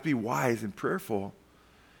is you have to be wise and prayerful.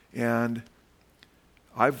 And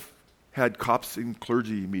I've had cops and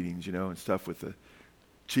clergy meetings, you know, and stuff with the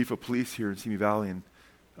chief of police here in Simi Valley and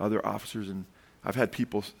other officers. And I've had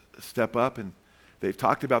people step up and they've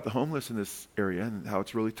talked about the homeless in this area and how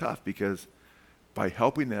it's really tough because by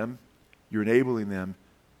helping them, you're enabling them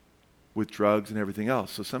with drugs and everything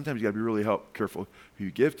else. So sometimes you got to be really careful who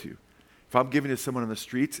you give to. If I'm giving to someone on the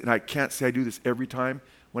streets, and I can't say I do this every time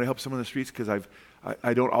when I help someone on the streets because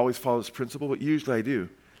I don't always follow this principle, but usually I do.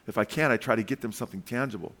 If I can, I try to get them something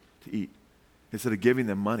tangible to eat instead of giving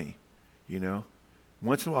them money, you know.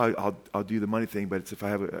 Once in a while, I'll do the money thing, but it's if I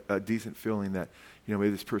have a decent feeling that, you know,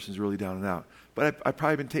 maybe this person's really down and out. But I've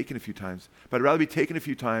probably been taken a few times. But I'd rather be taken a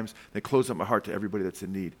few times than close up my heart to everybody that's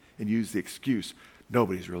in need and use the excuse,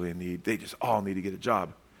 nobody's really in need. They just all need to get a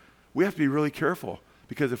job. We have to be really careful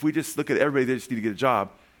because if we just look at everybody, they just need to get a job,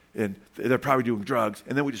 and they're probably doing drugs,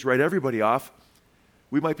 and then we just write everybody off,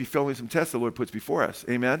 we might be failing some tests the Lord puts before us.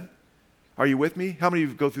 Amen? Are you with me? How many of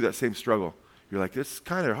you go through that same struggle? You're like, this is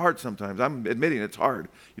kind of hard sometimes. I'm admitting it's hard.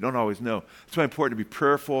 You don't always know. It's why it's important to be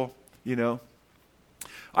prayerful, you know.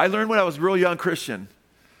 I learned when I was a real young Christian.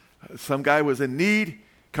 Some guy was in need,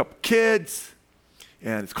 a couple kids,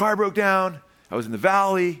 and his car broke down. I was in the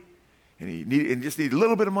valley, and he just needed a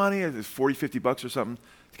little bit of money. It was $40-$50 or something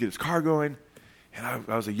to get his car going. And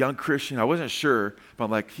I was a young Christian. I wasn't sure, but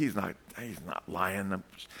I'm like, he's not lying. I'm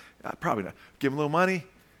probably not. Give him a little money,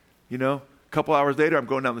 you know. A couple hours later, I'm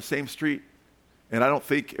going down the same street, and I don't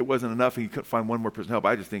think it wasn't enough and he couldn't find one more person to help.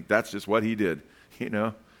 I just think that's just what he did, you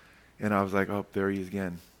know. And I was like, oh, there he is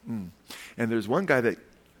again. And there's one guy that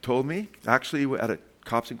told me, actually at a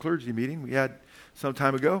cops and clergy meeting we had some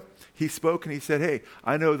time ago, he spoke and he said, hey,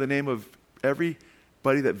 I know the name of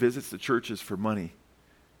everybody that visits the churches for money.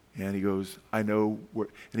 And he goes, I know where,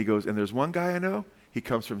 and he goes, and there's one guy I know, he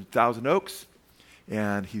comes from Thousand Oaks,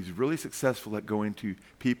 and he's really successful at going to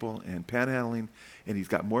people and panhandling, and he's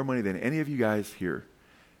got more money than any of you guys here.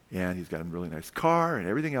 and he's got a really nice car and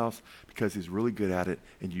everything else because he's really good at it.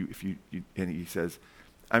 And and he says,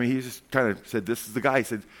 I mean, he just kind of said, this is the guy. He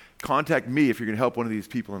said, contact me if you're going to help one of these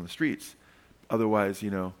people on the streets. Otherwise,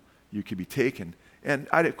 you could be taken. And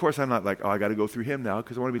of course, I'm not like, oh, I got to go through him now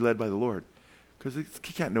because I want to be led by the Lord. Because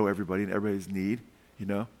he can't know everybody and everybody's need,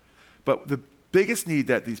 But the biggest need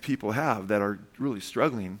that these people have that are really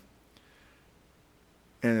struggling,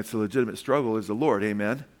 and it's a legitimate struggle, is the Lord.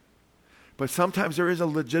 Amen? But sometimes there is a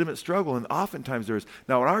legitimate struggle, and oftentimes there is.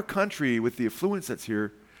 Now, in our country, with the affluence that's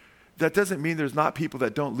here, that doesn't mean there's not people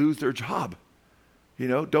that don't lose their job.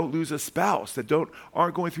 Don't lose a spouse, that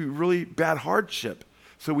aren't going through really bad hardship.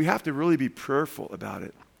 So we have to really be prayerful about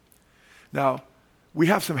it. Now, we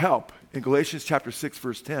have some help. In Galatians chapter 6,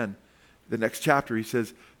 verse 10, the next chapter, he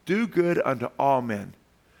says, do good unto all men,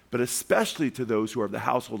 but especially to those who are of the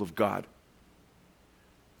household of God.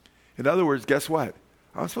 In other words, guess what?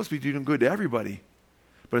 I'm supposed to be doing good to everybody,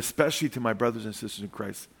 but especially to my brothers and sisters in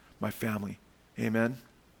Christ, my family. Amen?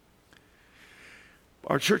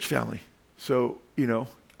 Our church family. So,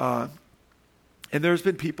 and there's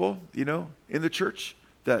been people, in the church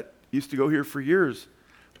that used to go here for years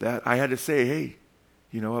that I had to say, hey,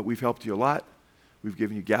 you know what, we've helped you a lot. We've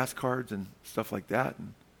given you gas cards and stuff like that,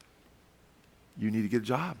 and you need to get a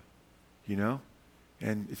job,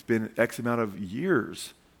 And it's been X amount of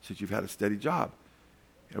years since you've had a steady job.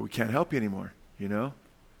 We can't help you anymore,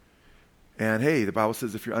 And hey, the Bible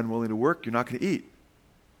says if you're unwilling to work, you're not going to eat.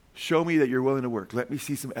 Show me that you're willing to work. Let me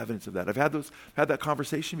see some evidence of that. I've had that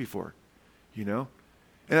conversation before, And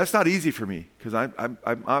that's not easy for me because I'm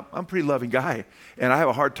a pretty loving guy, and I have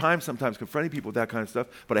a hard time sometimes confronting people with that kind of stuff.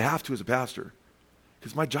 But I have to as a pastor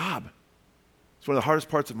because it's my job. It's one of the hardest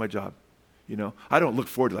parts of my job. I don't look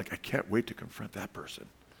forward to I can't wait to confront that person.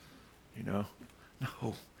 No,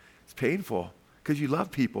 it's painful because you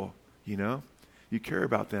love people. You care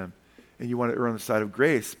about them. And you want to err on the side of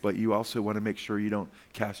grace, but you also want to make sure you don't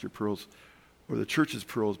cast your pearls or the church's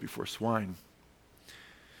pearls before swine.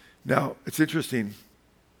 Now, it's interesting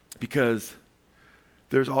because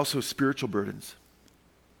there's also spiritual burdens.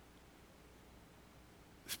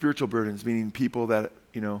 Spiritual burdens, meaning people that,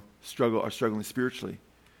 are struggling spiritually.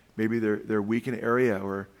 Maybe they're weak in an area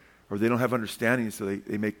or they don't have understanding, so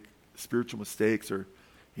they make spiritual mistakes or,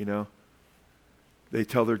 they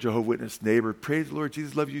tell their Jehovah's Witness neighbor, praise the Lord,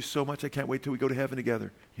 Jesus loves you so much, I can't wait till we go to heaven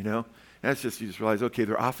together, And that's you just realize, okay,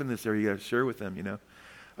 they're off in this area, you got to share with them,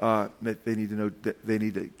 that they need to know, that they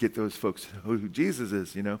need to get those folks to know who Jesus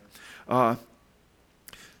is,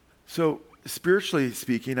 So spiritually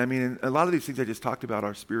speaking, I mean, a lot of these things I just talked about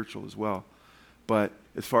are spiritual as well. But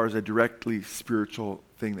as far as a directly spiritual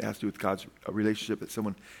thing that has to do with God's relationship that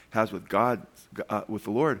someone has with God, with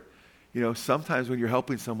the Lord, sometimes when you're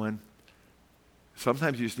helping someone,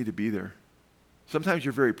 sometimes you just need to be there. Sometimes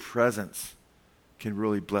your very presence can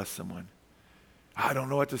really bless someone. I don't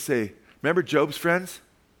know what to say. Remember Job's friends?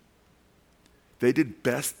 They did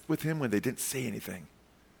best with him when they didn't say anything.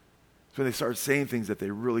 So when they started saying things that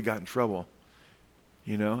they really got in trouble.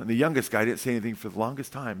 And the youngest guy didn't say anything for the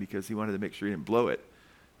longest time because he wanted to make sure he didn't blow it.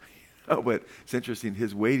 But it's interesting,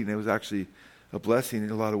 his waiting, it was actually a blessing in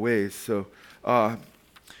a lot of ways. So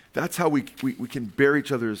that's how we can bear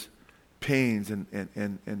each other's pains and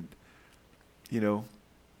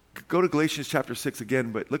go to Galatians chapter 6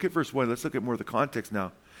 again, but look at verse 1. Let's look at more of the context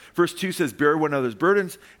now. Verse 2 says, bear one another's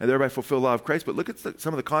burdens and thereby fulfill the law of Christ. But look at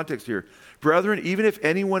some of the context here. Brethren, even if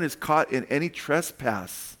anyone is caught in any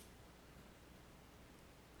trespass,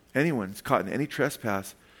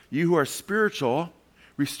 you who are spiritual,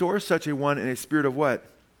 restore such a one in a spirit of what?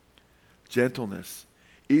 Gentleness.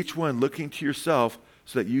 Each one looking to yourself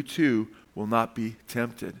so that you too will not be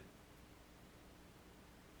tempted.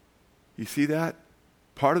 You see that?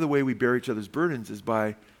 Part of the way we bear each other's burdens is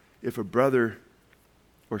by, if a brother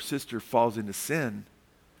or sister falls into sin,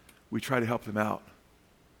 we try to help them out.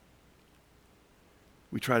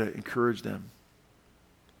 We try to encourage them.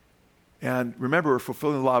 And remember, we're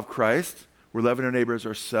fulfilling the law of Christ. We're loving our neighbor as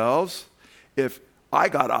ourselves. If I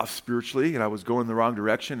got off spiritually and I was going the wrong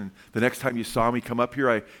direction, and the next time you saw me come up here,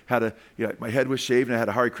 I had my head was shaved and I had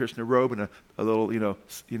a Hare Krishna robe and a little,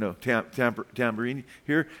 tambourine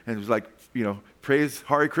here, and it was like, praise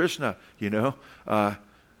Hare Krishna,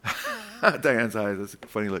 Diane's eyes, that's a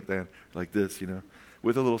funny look, Diane, like this,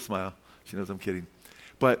 with a little smile. She knows I'm kidding.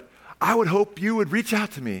 But I would hope you would reach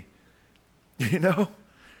out to me, I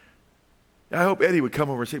hope Eddie would come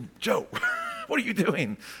over and say, Joe, what are you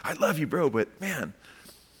doing? I love you, bro, but man,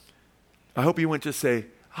 I hope you wouldn't just say,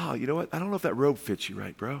 oh, you know what? I don't know if that robe fits you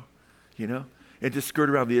right, bro, and just skirt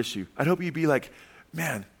around the issue. I'd hope you'd be like,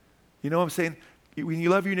 man, you know what I'm saying? when you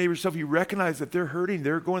love your neighbor yourself, you recognize that they're hurting,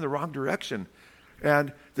 they're going the wrong direction.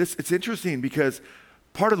 And it's interesting because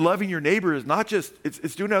part of loving your neighbor is not just,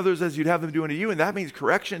 it's doing to others as you'd have them doing to you, and that means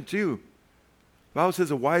correction too. The Bible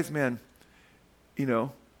says a wise man,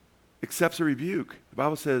 accepts a rebuke. The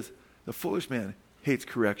Bible says the foolish man hates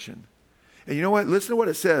correction. And you know what? Listen to what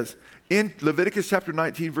it says. In Leviticus chapter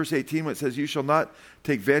 19, verse 18, when it says, you shall not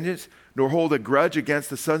take vengeance, nor hold a grudge against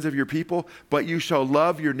the sons of your people, but you shall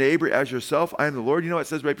love your neighbor as yourself. I am the Lord. You know what it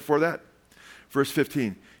says right before that? Verse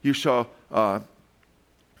 15, you shall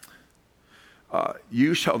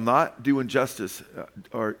not do injustice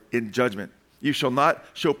or in judgment. You shall not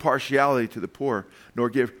show partiality to the poor, nor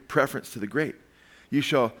give preference to the great.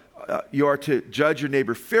 You are to judge your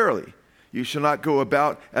neighbor fairly. You shall not go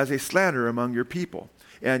about as a slanderer among your people.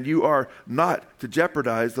 And you are not to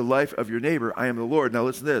jeopardize the life of your neighbor. I am the Lord. Now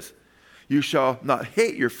listen to this. You shall not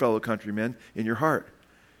hate your fellow countrymen in your heart.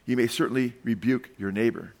 You may certainly rebuke your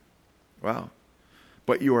neighbor. Wow.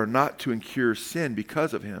 But you are not to incur sin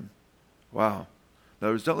because of him. Wow. In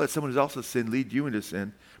other words, don't let someone else's sin lead you into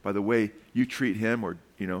sin by the way you treat him or,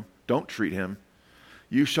 don't treat him.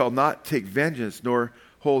 You shall not take vengeance nor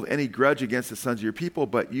hold any grudge against the sons of your people,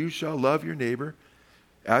 but you shall love your neighbor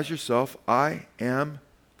as yourself. I am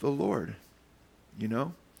the Lord.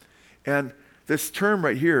 And this term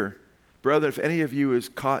right here, brother, if any of you is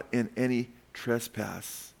caught in any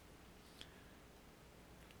trespass,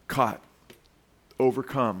 caught,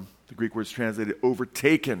 overcome, the Greek word is translated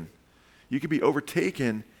overtaken. You can be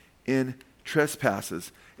overtaken in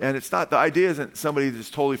trespasses. And the idea isn't somebody that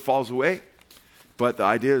just totally falls away, but the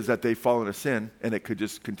idea is that they fall into sin and it could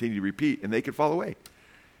just continue to repeat and they could fall away.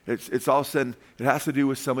 It's all sin. It has to do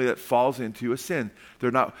with somebody that falls into a sin.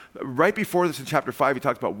 They're not, right before this in chapter 5, he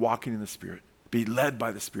talks about walking in the Spirit, be led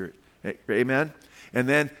by the Spirit. Amen? And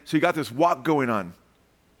then, so you got this walk going on,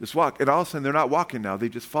 and all of a sudden they're not walking now.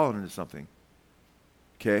 They've just fallen into something.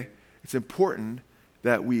 Okay? It's important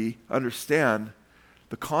that we understand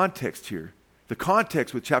the context here. The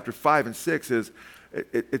context with chapter 5 and 6 is,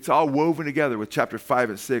 it's all woven together with chapter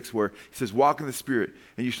 5 and 6 where he says, walk in the Spirit,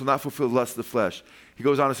 and you shall not fulfill the lust of the flesh. He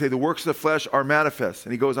goes on to say, the works of the flesh are manifest.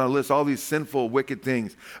 And he goes on to list all these sinful, wicked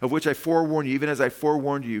things, of which I forewarn you, even as I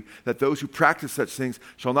forewarned you, that those who practice such things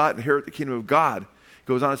shall not inherit the kingdom of God. He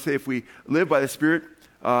goes on to say, if we live by the Spirit,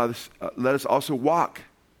 let us also walk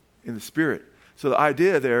in the Spirit. So the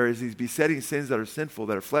idea there is these besetting sins that are sinful,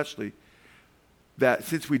 that are fleshly, that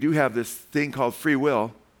since we do have this thing called free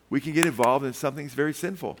will, we can get involved in something that's very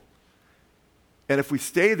sinful. And if we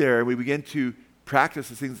stay there and we begin to practice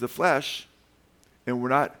the things of the flesh and we're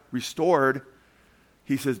not restored,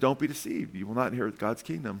 he says, don't be deceived. You will not inherit God's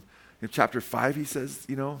kingdom. In chapter 5, he says,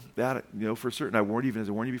 for certain, I warned you, even as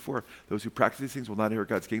I warned you before, those who practice these things will not inherit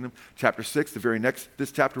God's kingdom. Chapter 6,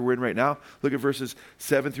 this chapter we're in right now, look at verses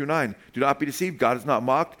 7 through 9. Do not be deceived. God is not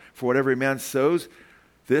mocked. For whatever a man sows,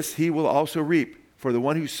 this he will also reap. For the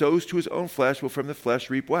one who sows to his own flesh will from the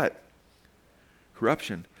flesh reap what?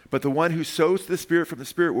 Corruption. But the one who sows to the Spirit from the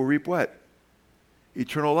Spirit will reap what?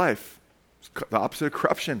 Eternal life. It's the opposite of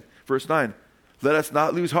corruption. Verse 9. Let us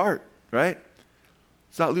not lose heart, right?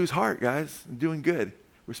 Let's not lose heart, guys. I'm doing good.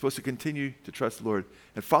 We're supposed to continue to trust the Lord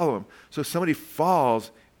and follow him. So if somebody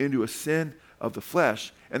falls into a sin of the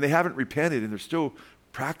flesh and they haven't repented and they're still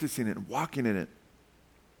practicing it and walking in it,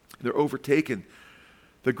 they're overtaken.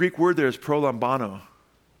 The Greek word there is prolambano,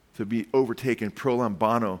 to be overtaken,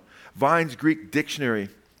 prolambano. Vine's Greek dictionary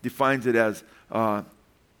defines it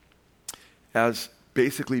as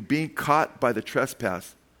basically being caught by the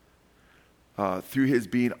trespass through his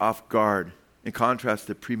being off guard, in contrast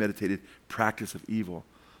to premeditated practice of evil.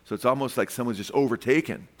 So it's almost like someone's just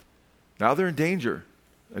overtaken. Now they're in danger,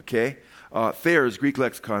 okay? Thayer's Greek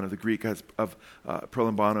lexicon of the Greek has of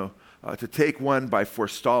prolambano, to take one by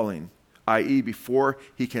forestalling, i.e. before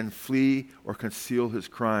he can flee or conceal his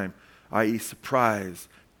crime, i.e. surprise,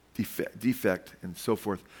 defect, and so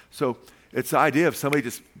forth. So it's the idea of somebody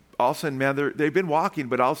just, all of a sudden, man, they've been walking,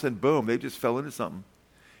 but all of a sudden, boom, they just fell into something.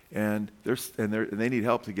 And they need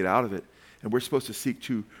help to get out of it. And we're supposed to seek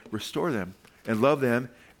to restore them and love them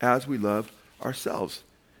as we love ourselves.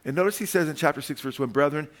 And notice he says in chapter 6, verse 1,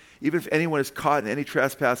 brethren, even if anyone is caught in any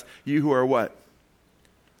trespass, you who are what?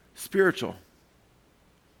 Spiritual.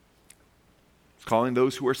 It's calling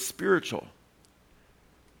those who are spiritual.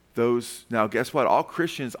 Now guess what? All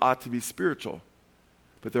Christians ought to be spiritual.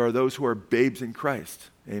 But there are those who are babes in Christ.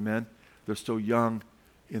 Amen? They're still young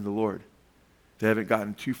in the Lord. They haven't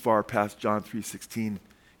gotten too far past John 3:16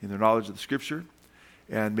 in their knowledge of the Scripture.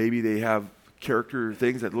 And maybe they have character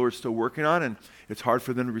things that the Lord's still working on, and it's hard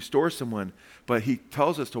for them to restore someone. But he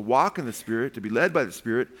tells us to walk in the Spirit, to be led by the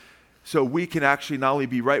Spirit, So we can actually not only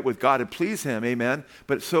be right with God and please him, amen,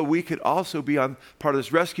 but so we could also be on part of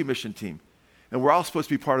this rescue mission team. And we're all supposed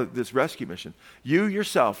to be part of this rescue mission. You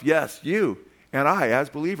yourself, yes, you and I as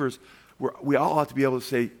believers, we all ought to be able to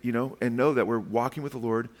say, and know that we're walking with the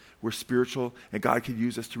Lord, we're spiritual, and God can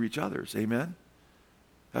use us to reach others, amen?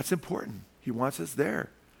 That's important. He wants us there.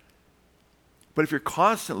 But if you're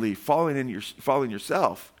constantly following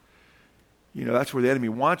yourself, that's where the enemy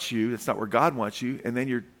wants you. That's not where God wants you. And then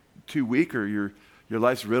you're too weak, or your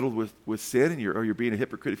life's riddled with sin, and you're being a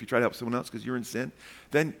hypocrite if you try to help someone else because you're in sin.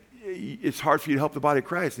 Then it's hard for you to help the body of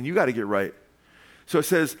Christ, and you got to get right. So it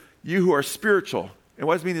says, you who are spiritual. And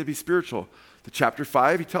what does it mean to be spiritual? The chapter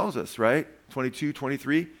 5, he tells us, right? 22,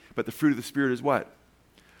 23. But the fruit of the Spirit is what?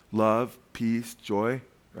 Love, peace, joy,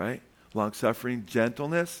 right? Long-suffering,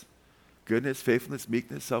 gentleness, goodness, faithfulness,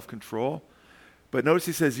 meekness, self-control. But notice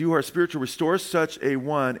he says, you who are spiritual, restore such a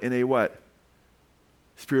one in a what?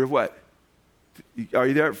 Spirit of what? Are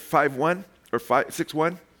you there? 5:1 or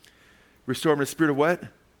 6:1? Restore him in a spirit of what?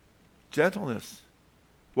 Gentleness.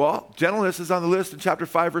 Well, gentleness is on the list in chapter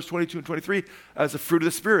 5, verse 22 and 23 as the fruit of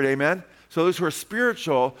the Spirit, amen? So those who are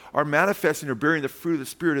spiritual are manifesting or bearing the fruit of the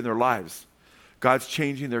Spirit in their lives. God's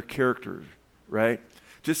changing their character, right?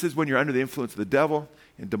 Just as when you're under the influence of the devil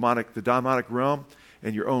in the demonic realm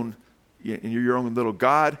and you're your own little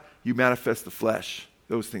God, you manifest the flesh.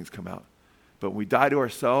 Those things come out. But when we die to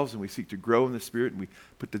ourselves and we seek to grow in the Spirit and we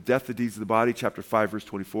put to death the deeds of the body, chapter 5, verse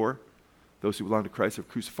 24, those who belong to Christ have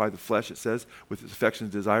crucified the flesh, it says, with its affections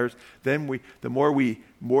and desires. Then the more we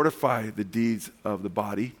mortify the deeds of the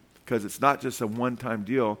body, because it's not just a one-time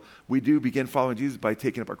deal, we do begin following Jesus by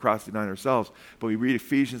taking up our cross, denying ourselves. But we read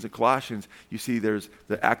Ephesians and Colossians, you see there's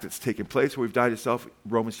the act that's taken place where we've died to self,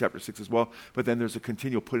 Romans chapter 6 as well, but then there's a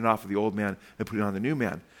continual putting off of the old man and putting on the new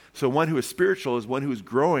man. So one who is spiritual is one who is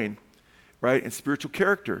growing, right, in spiritual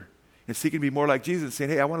character and seeking to be more like Jesus, saying,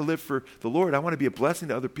 hey, I want to live for the Lord. I want to be a blessing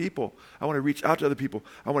to other people. I want to reach out to other people.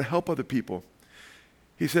 I want to help other people.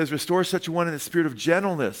 He says, restore such a one in the spirit of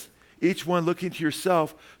gentleness, each one looking to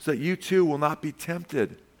yourself so that you too will not be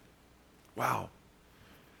tempted. Wow.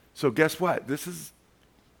 So guess what? This is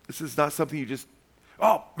not something you just,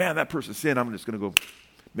 oh, man, that person sinned. I'm just going to go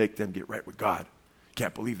make them get right with God.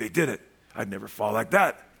 Can't believe they did it. I'd never fall like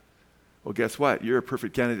that. Well, guess what? You're a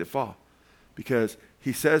perfect candidate to fall. Because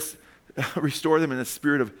he says, restore them in a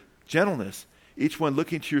spirit of gentleness, each one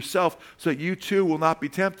looking to yourself so that you too will not be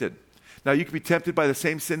tempted. Now, you can be tempted by the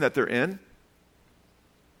same sin that they're in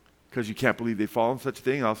because you can't believe they fall in such a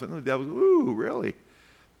thing. And all of a sudden, the devil goes, ooh, really?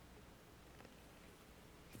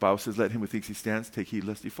 The Bible says, let him who thinks he stands take heed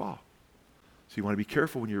lest he fall. So you want to be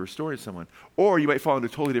careful when you're restoring someone. Or you might fall into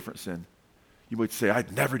a totally different sin. You might say,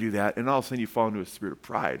 I'd never do that. And all of a sudden you fall into a spirit of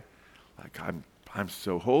pride. Like, I'm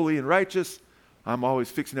so holy and righteous. I'm always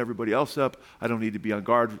fixing everybody else up. I don't need to be on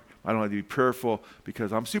guard. I don't need to be prayerful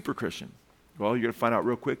because I'm super Christian. Well, you're going to find out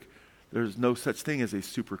real quick, there's no such thing as a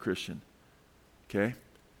super Christian. Okay?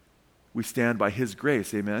 We stand by his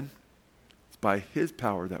grace, amen? It's by his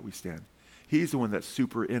power that we stand. He's the one that's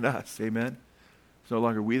super in us, amen? It's no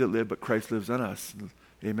longer we that live, but Christ lives in us.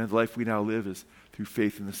 Amen? The life we now live is through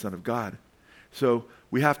faith in the Son of God. So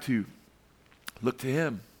we have to look to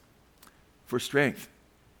him for strength.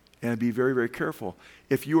 And be very, very careful.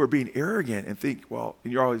 If you are being arrogant and think, and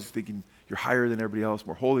you're always thinking you're higher than everybody else,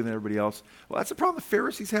 more holy than everybody else, well, that's the problem the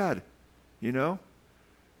Pharisees had,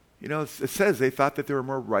 it says they thought that they were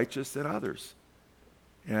more righteous than others.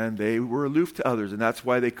 And they were aloof to others. And that's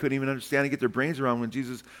why they couldn't even understand and get their brains around when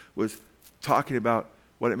Jesus was talking about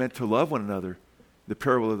what it meant to love one another. The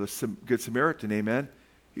parable of the Good Samaritan, amen?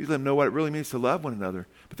 He let them know what it really means to love one another.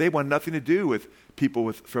 But they want nothing to do with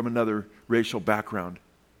people from another racial background.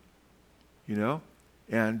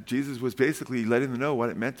 And Jesus was basically letting them know what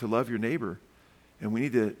it meant to love your neighbor. And we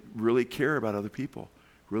need to really care about other people,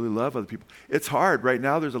 really love other people. It's hard. Right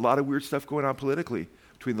now, there's a lot of weird stuff going on politically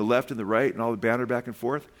between the left and the right and all the banter back and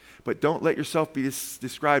forth. But don't let yourself be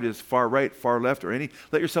described as far right, far left, or any.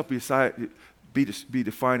 Let yourself be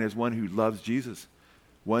defined as one who loves Jesus,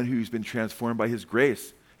 one who's been transformed by his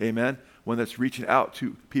grace. Amen? One that's reaching out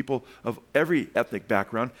to people of every ethnic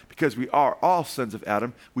background because we are all sons of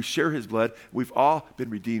Adam. We share his blood. We've all been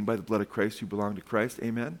redeemed by the blood of Christ who belong to Christ.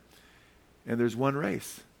 Amen? And there's one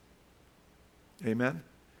race. Amen?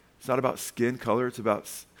 It's not about skin color. It's not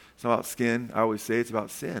about skin. I always say it's about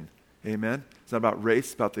sin. Amen? It's not about race.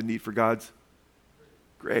 It's about the need for God's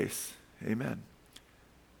grace. Amen?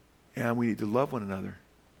 And we need to love one another.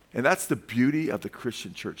 And that's the beauty of the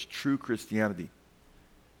Christian church, true Christianity.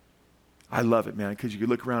 I love it, man, because you can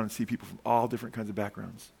look around and see people from all different kinds of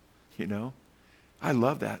backgrounds, I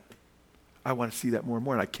love that. I want to see that more and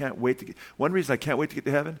more, and I can't wait to get, one reason I can't wait to get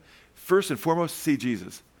to heaven, first and foremost, see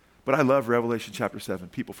Jesus. But I love Revelation chapter 7.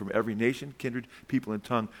 People from every nation, kindred, people, and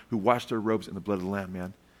tongue who wash their robes in the blood of the Lamb,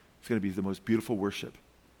 man. It's going to be the most beautiful worship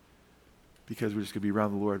because we're just going to be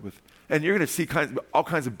around the Lord with, and you're going to see all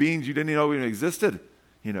kinds of beings you didn't even know even existed,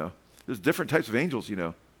 you know. There's different types of angels, you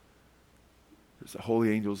know. There's the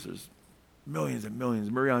holy angels. There's millions and millions,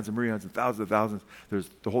 myriads and myriads and thousands of thousands. There's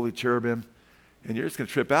the holy cherubim. And you're just going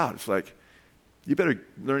to trip out. It's like, you better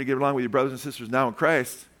learn to get along with your brothers and sisters now in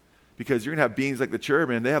Christ, because you're going to have beings like the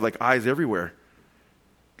cherubim, and they have like eyes everywhere.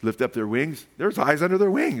 Lift up their wings. There's eyes under their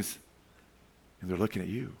wings. And they're looking at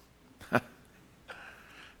you. And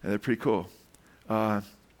they're pretty cool.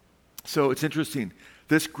 So it's interesting.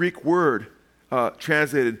 This Greek word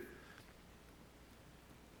translated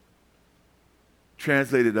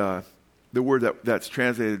the word that's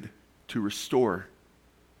translated to restore.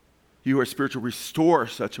 You who are spiritual, restore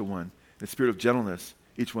such a one in the spirit of gentleness,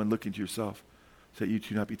 each one looking to yourself, so that you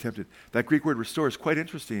too not be tempted. That Greek word restore is quite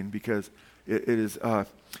interesting because it is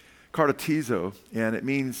kartatizo, and it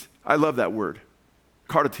means, I love that word,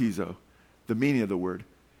 kartatizo, the meaning of the word.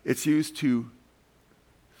 It's used to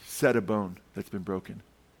set a bone that's been broken.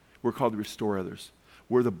 We're called to restore others.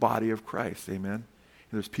 We're the body of Christ, amen? And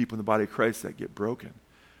there's people in the body of Christ that get broken.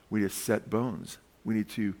 We need to set bones. We need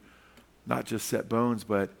to not just set bones,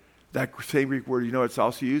 but that same Greek word, you know, it's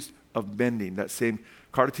also used of mending. That same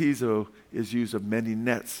kartatizo is used of mending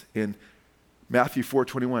nets in Matthew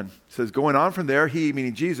 4:21. It says, going on from there, he,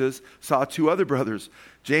 meaning Jesus, saw two other brothers,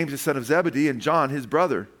 James the son of Zebedee and John his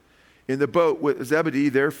brother, in the boat with Zebedee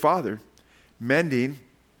their father, mending,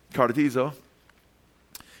 kartatizo,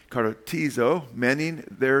 mending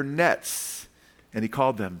their nets. And he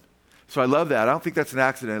called them. So I love that. I don't think that's an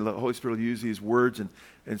accident. The Holy Spirit will use these words,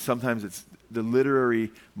 and sometimes it's the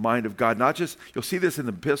literary mind of God. Not just, you'll see this in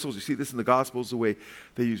the epistles, you see this in the Gospels, the way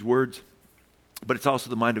they use words, but it's also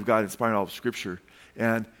the mind of God inspiring all of Scripture.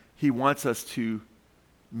 And he wants us to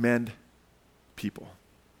mend people.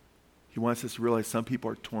 He wants us to realize some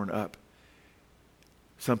people are torn up.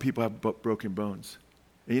 Some people have broken bones.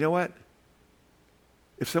 And you know what?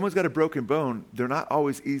 If someone's got a broken bone, they're not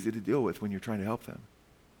always easy to deal with when you're trying to help them.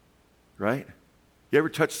 Right? You ever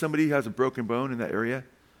touch somebody who has a broken bone in that area?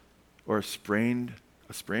 Or a sprain,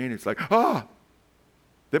 it's like,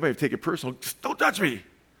 they might take it personal. Just don't touch me.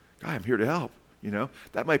 God, I'm here to help. You know,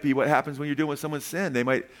 that might be what happens when you're dealing with someone's sin.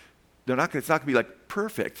 It's not going to be like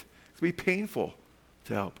perfect. It's going to be painful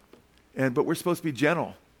to help. But we're supposed to be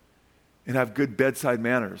gentle and have good bedside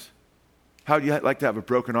manners. How do you like to have a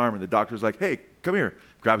broken arm and the doctor's like, hey, come here,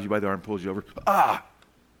 grabs you by the arm, pulls you over.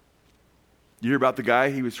 You hear about the guy?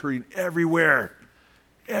 He was hurting everywhere,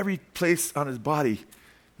 every place on his body.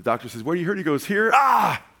 The doctor says, where do you hurt? He goes, here,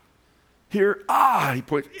 here, He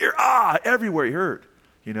points, here, everywhere he hurt,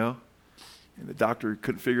 you know. And the doctor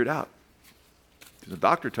couldn't figure it out. Because the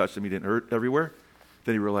doctor touched him, he didn't hurt everywhere.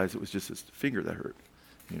 Then he realized it was just his finger that hurt,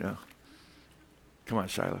 you know. Come on,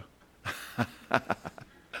 Shiloh.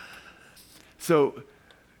 So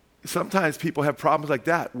sometimes people have problems like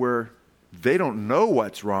that where they don't know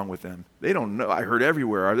what's wrong with them. They don't know, I hurt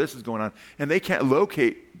everywhere, or this is going on. And they can't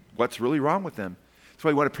locate what's really wrong with them. That's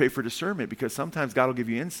why we want to pray for discernment, because sometimes God will give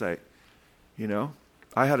you insight. You know,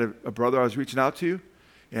 I had a brother I was reaching out to,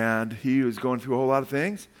 and he was going through a whole lot of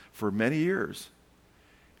things for many years.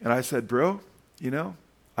 And I said, bro, you know,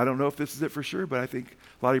 I don't know if this is it for sure, but I think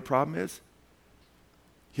a lot of your problem is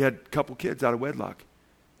he had a couple kids out of wedlock.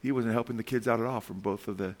 He wasn't helping the kids out at all from both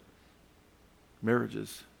of the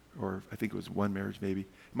marriages, or I think it was one marriage maybe.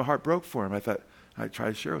 My heart broke for him. I thought, I tried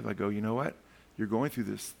to share with him. I go, you know what? You're going through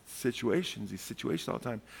these situations all the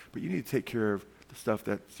time, but you need to take care of the stuff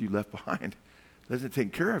that you left behind. That isn't taken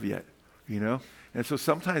care of yet, you know? And so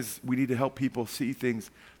sometimes we need to help people see things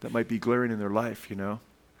that might be glaring in their life, you know,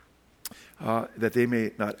 that they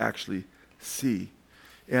may not actually see.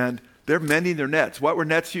 And they're mending their nets. What were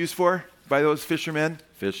nets used for by those fishermen?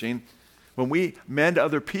 Fishing. When we mend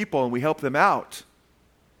other people and we help them out,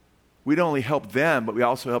 we don't only help them, but we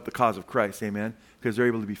also help the cause of Christ, amen? Because they're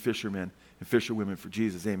able to be fishermen and fisherwomen for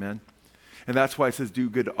Jesus, amen? And that's why it says do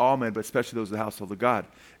good to all men, but especially those of the household of God.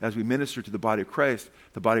 As we minister to the body of Christ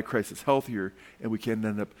is healthier, and we can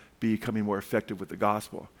end up becoming more effective with the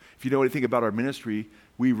gospel. If you know anything about our ministry,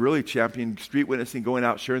 we really champion street witnessing, going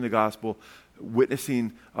out, sharing the gospel,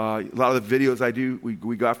 witnessing. A lot of the videos I do,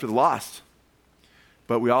 we go after the lost.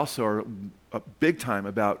 But we also are big time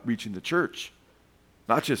about reaching the church.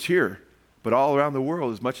 Not just here, but all around the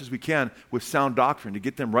world as much as we can with sound doctrine to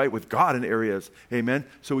get them right with God in areas, amen,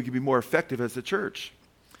 so we can be more effective as a church.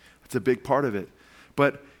 That's a big part of it.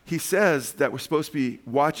 But he says that we're supposed to be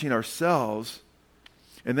watching ourselves.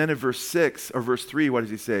 And then in verse 6 or verse 3, what does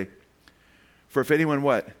he say? For if anyone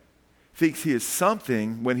what? Thinks he is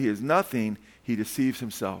something when he is nothing, he deceives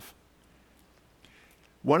himself.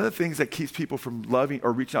 One of the things that keeps people from loving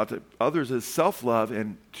or reaching out to others is self-love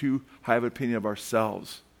and too high of an opinion of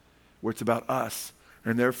ourselves, where it's about us.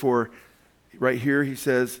 And therefore, right here he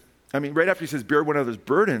says, right after he says, bear one another's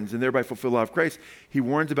burdens and thereby fulfill the law of Christ, he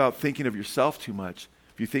warns about thinking of yourself too much.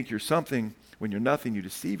 If you think you're something when you're nothing, you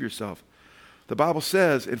deceive yourself. The Bible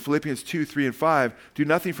says in Philippians 2, 3, and 5, do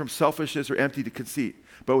nothing from selfishness or empty conceit,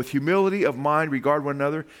 but with humility of mind regard one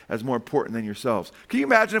another as more important than yourselves. Can you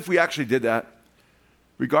imagine if we actually did that?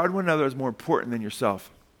 Regard one another as more important than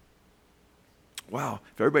yourself. Wow.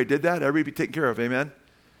 If everybody did that, everybody would be taken care of. Amen?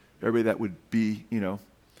 Everybody that would be,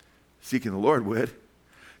 seeking the Lord would.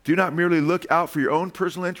 Do not merely look out for your own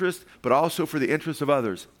personal interest, but also for the interests of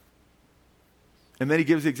others. And then he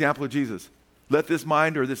gives the example of Jesus. Let this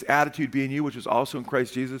mind or this attitude be in you, which was also in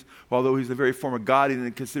Christ Jesus. Although he's the very form of God, he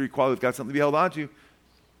didn't consider equality with God something to be held on to.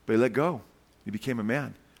 But he let go. He became a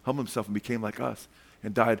man, humbled himself, and became like us,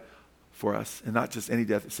 and died for us. And not just any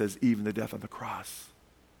death, it says even the death on the cross.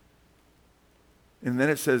 And then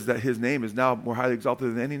it says that his name is now more highly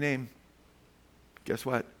exalted than any name. Guess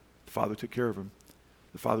what? The Father took care of him.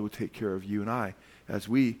 The Father would take care of you and I as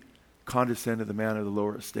we condescend to the man of the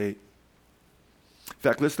lower estate. In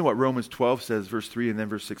fact, listen to what Romans 12 says, verse 3 and then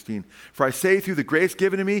verse 16. For I say through the grace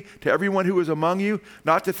given to me to everyone who is among you,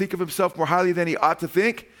 not to think of himself more highly than he ought to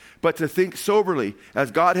think, but to think soberly,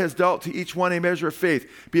 as God has dealt to each one a measure of faith.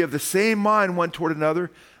 Be of the same mind one toward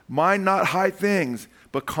another. Mind not high things,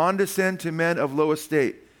 but condescend to men of low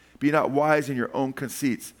estate. Be not wise in your own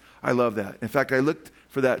conceits. I love that. In fact, I looked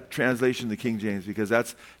for that translation in the King James because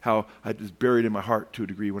that's how I was buried in my heart to a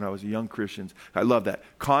degree when I was a young Christian. I love that.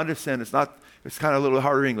 Condescend, it's kind of a little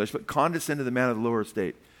harder English, but condescend to the man of the lower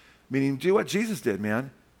estate. Meaning, do what Jesus did,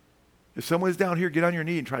 man. If someone's down here, get on your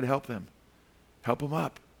knee and try to help them. Help them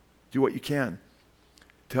up. Do what you can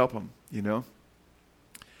to help them,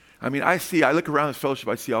 I look around this fellowship,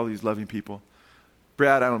 I see all these loving people.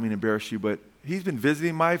 Brad, I don't mean to embarrass you, but he's been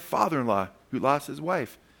visiting my father-in-law who lost his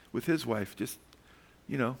wife with his wife, just,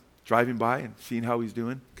 driving by and seeing how he's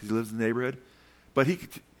doing because he lives in the neighborhood. But he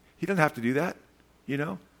doesn't have to do that,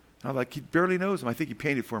 I'm like, he barely knows him. I think you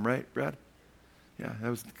painted for him, right, Brad? Yeah, that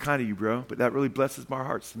was kind of you, bro. But that really blesses my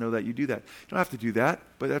heart to know that you do that. You don't have to do that,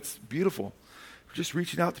 but that's beautiful. Just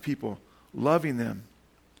reaching out to people, loving them.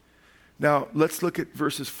 Now, let's look at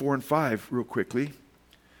verses 4 and 5 real quickly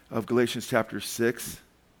of Galatians chapter 6.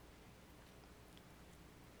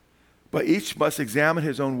 But each must examine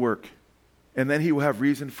his own work, and then he will have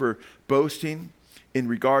reason for boasting in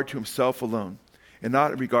regard to himself alone, and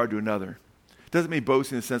not in regard to another. It doesn't mean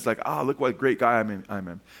boasting in the sense like, look what a great guy I'm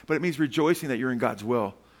in. But it means rejoicing that you're in God's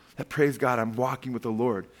will. That praise God, I'm walking with the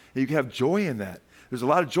Lord. And you can have joy in that. There's a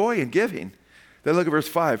lot of joy in giving. Then look at verse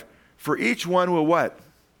 5. For each one will what?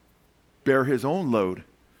 Bear his own load.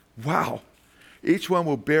 Wow. Each one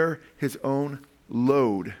will bear his own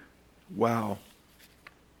load. Wow.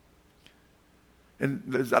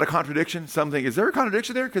 And is that a contradiction? Something. Is there a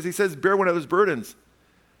contradiction there? Because he says bear one another's burdens.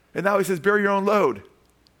 And now he says bear your own load.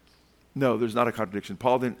 No, there's not a contradiction.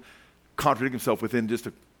 Paul didn't contradict himself within just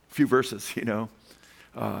a few verses, He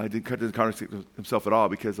didn't contradict himself at all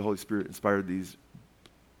because the Holy Spirit inspired these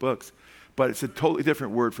books. But it's a totally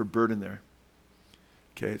different word for burden there.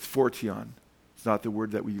 Okay, it's phortion. It's not the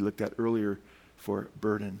word that we looked at earlier for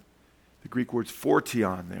burden. The Greek word's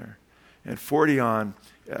phortion there. And phortion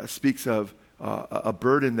speaks of a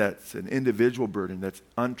burden that's an individual burden that's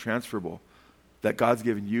untransferable, that God's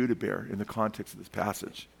given you to bear in the context of this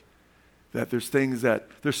passage. That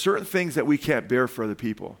there's certain things that we can't bear for other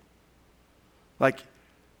people. Like,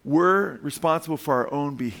 we're responsible for our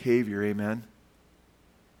own behavior, amen?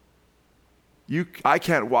 I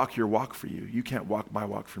can't walk your walk for you. You can't walk my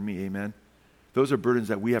walk for me, amen? Those are burdens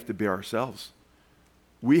that we have to bear ourselves.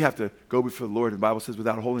 We have to go before the Lord. The Bible says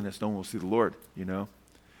without holiness, no one will see the Lord,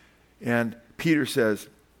 And Peter says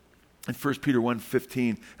in 1 Peter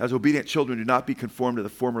 1:15, as obedient children, do not be conformed to the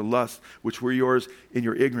former lusts which were yours in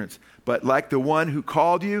your ignorance. But like the one who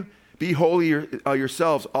called you, be holy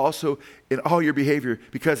yourselves also in all your behavior,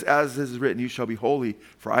 because as this is written, you shall be holy,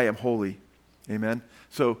 for I am holy. Amen?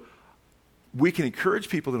 So we can encourage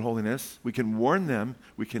people in holiness. We can warn them.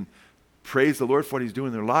 We can praise the Lord for what he's doing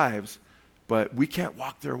in their lives, but we can't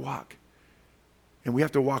walk their walk. And we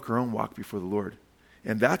have to walk our own walk before the Lord.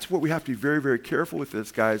 And that's what we have to be very, very careful with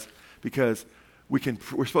this, guys, because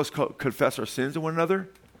we're supposed to confess our sins to one another.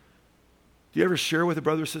 Do you ever share with a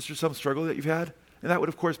brother or sister some struggle that you've had? And that would,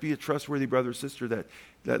 of course, be a trustworthy brother or sister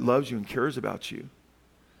that loves you and cares about you.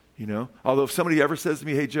 You know? Although if somebody ever says to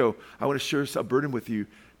me, hey, Joe, I want to share a burden with you,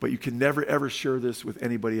 but you can never, ever share this with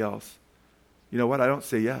anybody else. You know what? I don't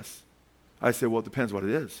say yes. I say, well, it depends what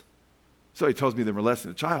it is. So he tells me they're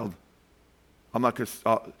molesting a child. I'm not going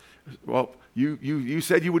to, well, you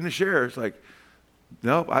said you wouldn't share. It's like,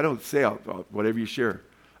 no, I don't say whatever you share.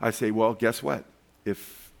 I say, well, guess what?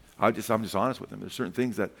 I'm just honest with them. There's certain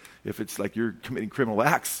things that if it's like you're committing criminal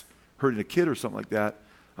acts, hurting a kid or something like that,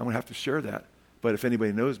 I'm going to have to share that. But if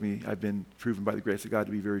anybody knows me, I've been proven by the grace of God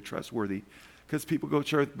to be very trustworthy, because people go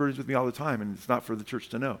share burdens with me all the time, and it's not for the church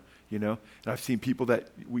to know, you know. And I've seen people that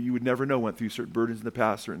you would never know went through certain burdens in the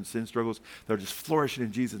past, certain sin struggles, that are just flourishing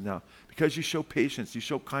in Jesus now. Because you show patience, you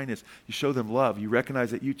show kindness, you show them love, you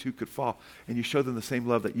recognize that you too could fall, and you show them the same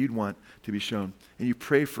love that you'd want to be shown. And you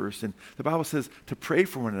pray first. And the Bible says to pray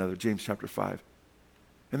for one another, James chapter 5.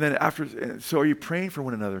 And then so are you praying for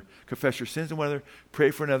one another? Confess your sins to one another,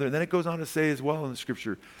 pray for another. And then it goes on to say as well in the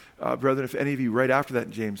scripture, brethren, if any of you, right after that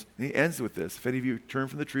in James, and he ends with this, if any of you turn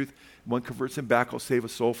from the truth, one converts him back, will save a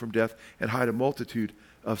soul from death and hide a multitude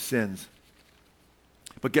of sins.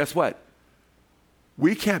 But guess what?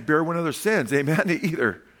 We can't bear one another's sins, amen,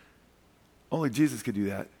 either. Only Jesus could do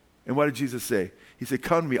that. And what did Jesus say? He said,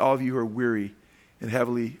 come to me, all of you who are weary and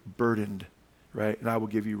heavily burdened, right? And I will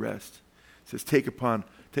give you rest. He says,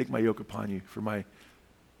 take my yoke upon you, for my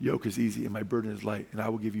yoke is easy and my burden is light, and I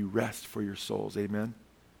will give you rest for your souls, amen?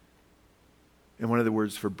 And one of the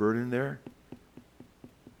words for burden there,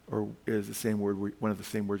 or is the same word, one of the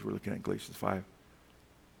same words we're looking at in Galatians 5.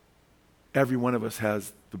 Every one of us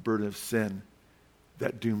has the burden of sin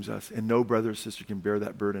that dooms us, and no brother or sister can bear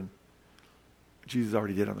that burden. Jesus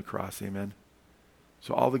already did on the cross, amen?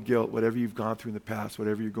 So all the guilt, whatever you've gone through in the past,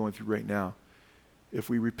 whatever you're going through right now, if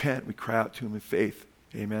we repent, we cry out to him in faith,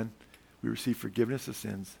 amen? We receive forgiveness of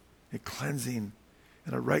sins and cleansing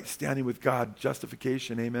and a right standing with God,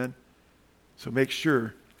 justification, amen? So make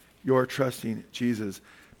sure you're trusting Jesus.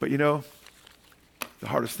 But you know, the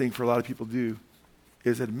hardest thing for a lot of people to do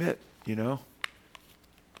is admit, you know,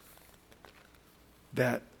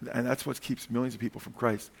 and that's what keeps millions of people from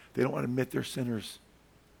Christ. They don't want to admit they're sinners.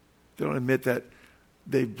 They don't admit that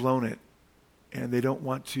they've blown it, and they don't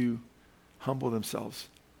want to humble themselves.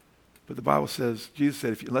 But the Bible says, Jesus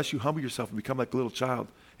said, unless you humble yourself and become like a little child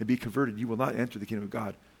and be converted, you will not enter the kingdom of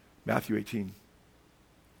God. Matthew 18.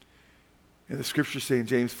 And the scriptures say in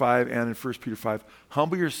James 5 and in 1 Peter 5,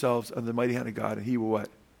 humble yourselves under the mighty hand of God, and he will what?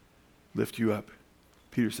 Lift you up.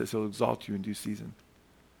 Peter says he'll exalt you in due season.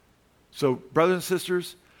 So, brothers and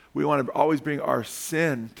sisters, we want to always bring our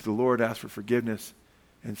sin to the Lord, ask for forgiveness,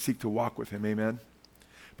 and seek to walk with him, amen?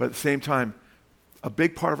 But at the same time, a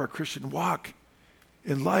big part of our Christian walk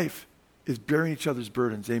in life is bearing each other's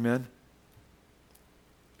burdens, amen?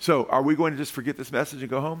 So, are we going to just forget this message and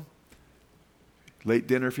go home? Late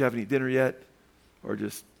dinner if you haven't eaten dinner yet, or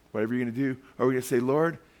just whatever you're going to do? Or are we going to say,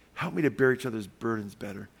 Lord, help me to bear each other's burdens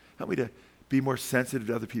better. Help me to be more sensitive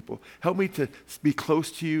to other people. Help me to be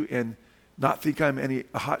close to you and not think I'm a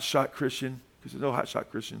hotshot Christian, because there's no hotshot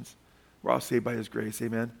Christians. We're all saved by his grace,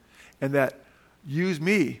 amen? And that use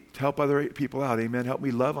me to help other people out, amen? Help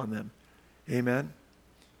me love on them, amen?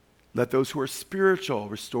 Let those who are spiritual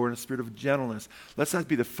restore in a spirit of gentleness. Let's not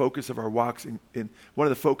be the focus of our walks. One of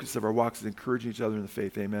the focuses of our walks is encouraging each other in the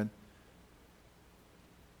faith, amen?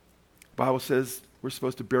 The Bible says we're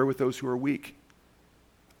supposed to bear with those who are weak.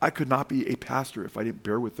 I could not be a pastor if I didn't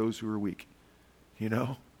bear with those who are weak. You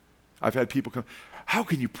know? I've had people come, how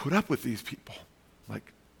can you put up with these people? I'm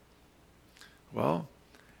like, well,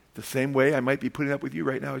 the same way I might be putting up with you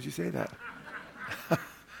right now as you say that.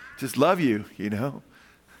 Just love you, you know?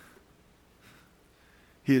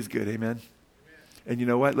 He is good, amen? And you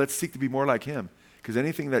know what? Let's seek to be more like him. Because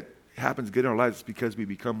anything that happens good in our lives is because we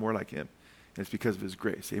become more like him. And it's because of his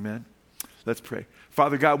grace, amen? Let's pray.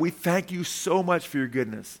 Father God, we thank you so much for your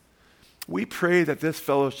goodness. We pray that this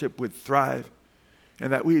fellowship would thrive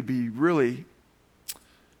and that we'd be really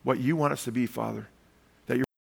what you want us to be, Father.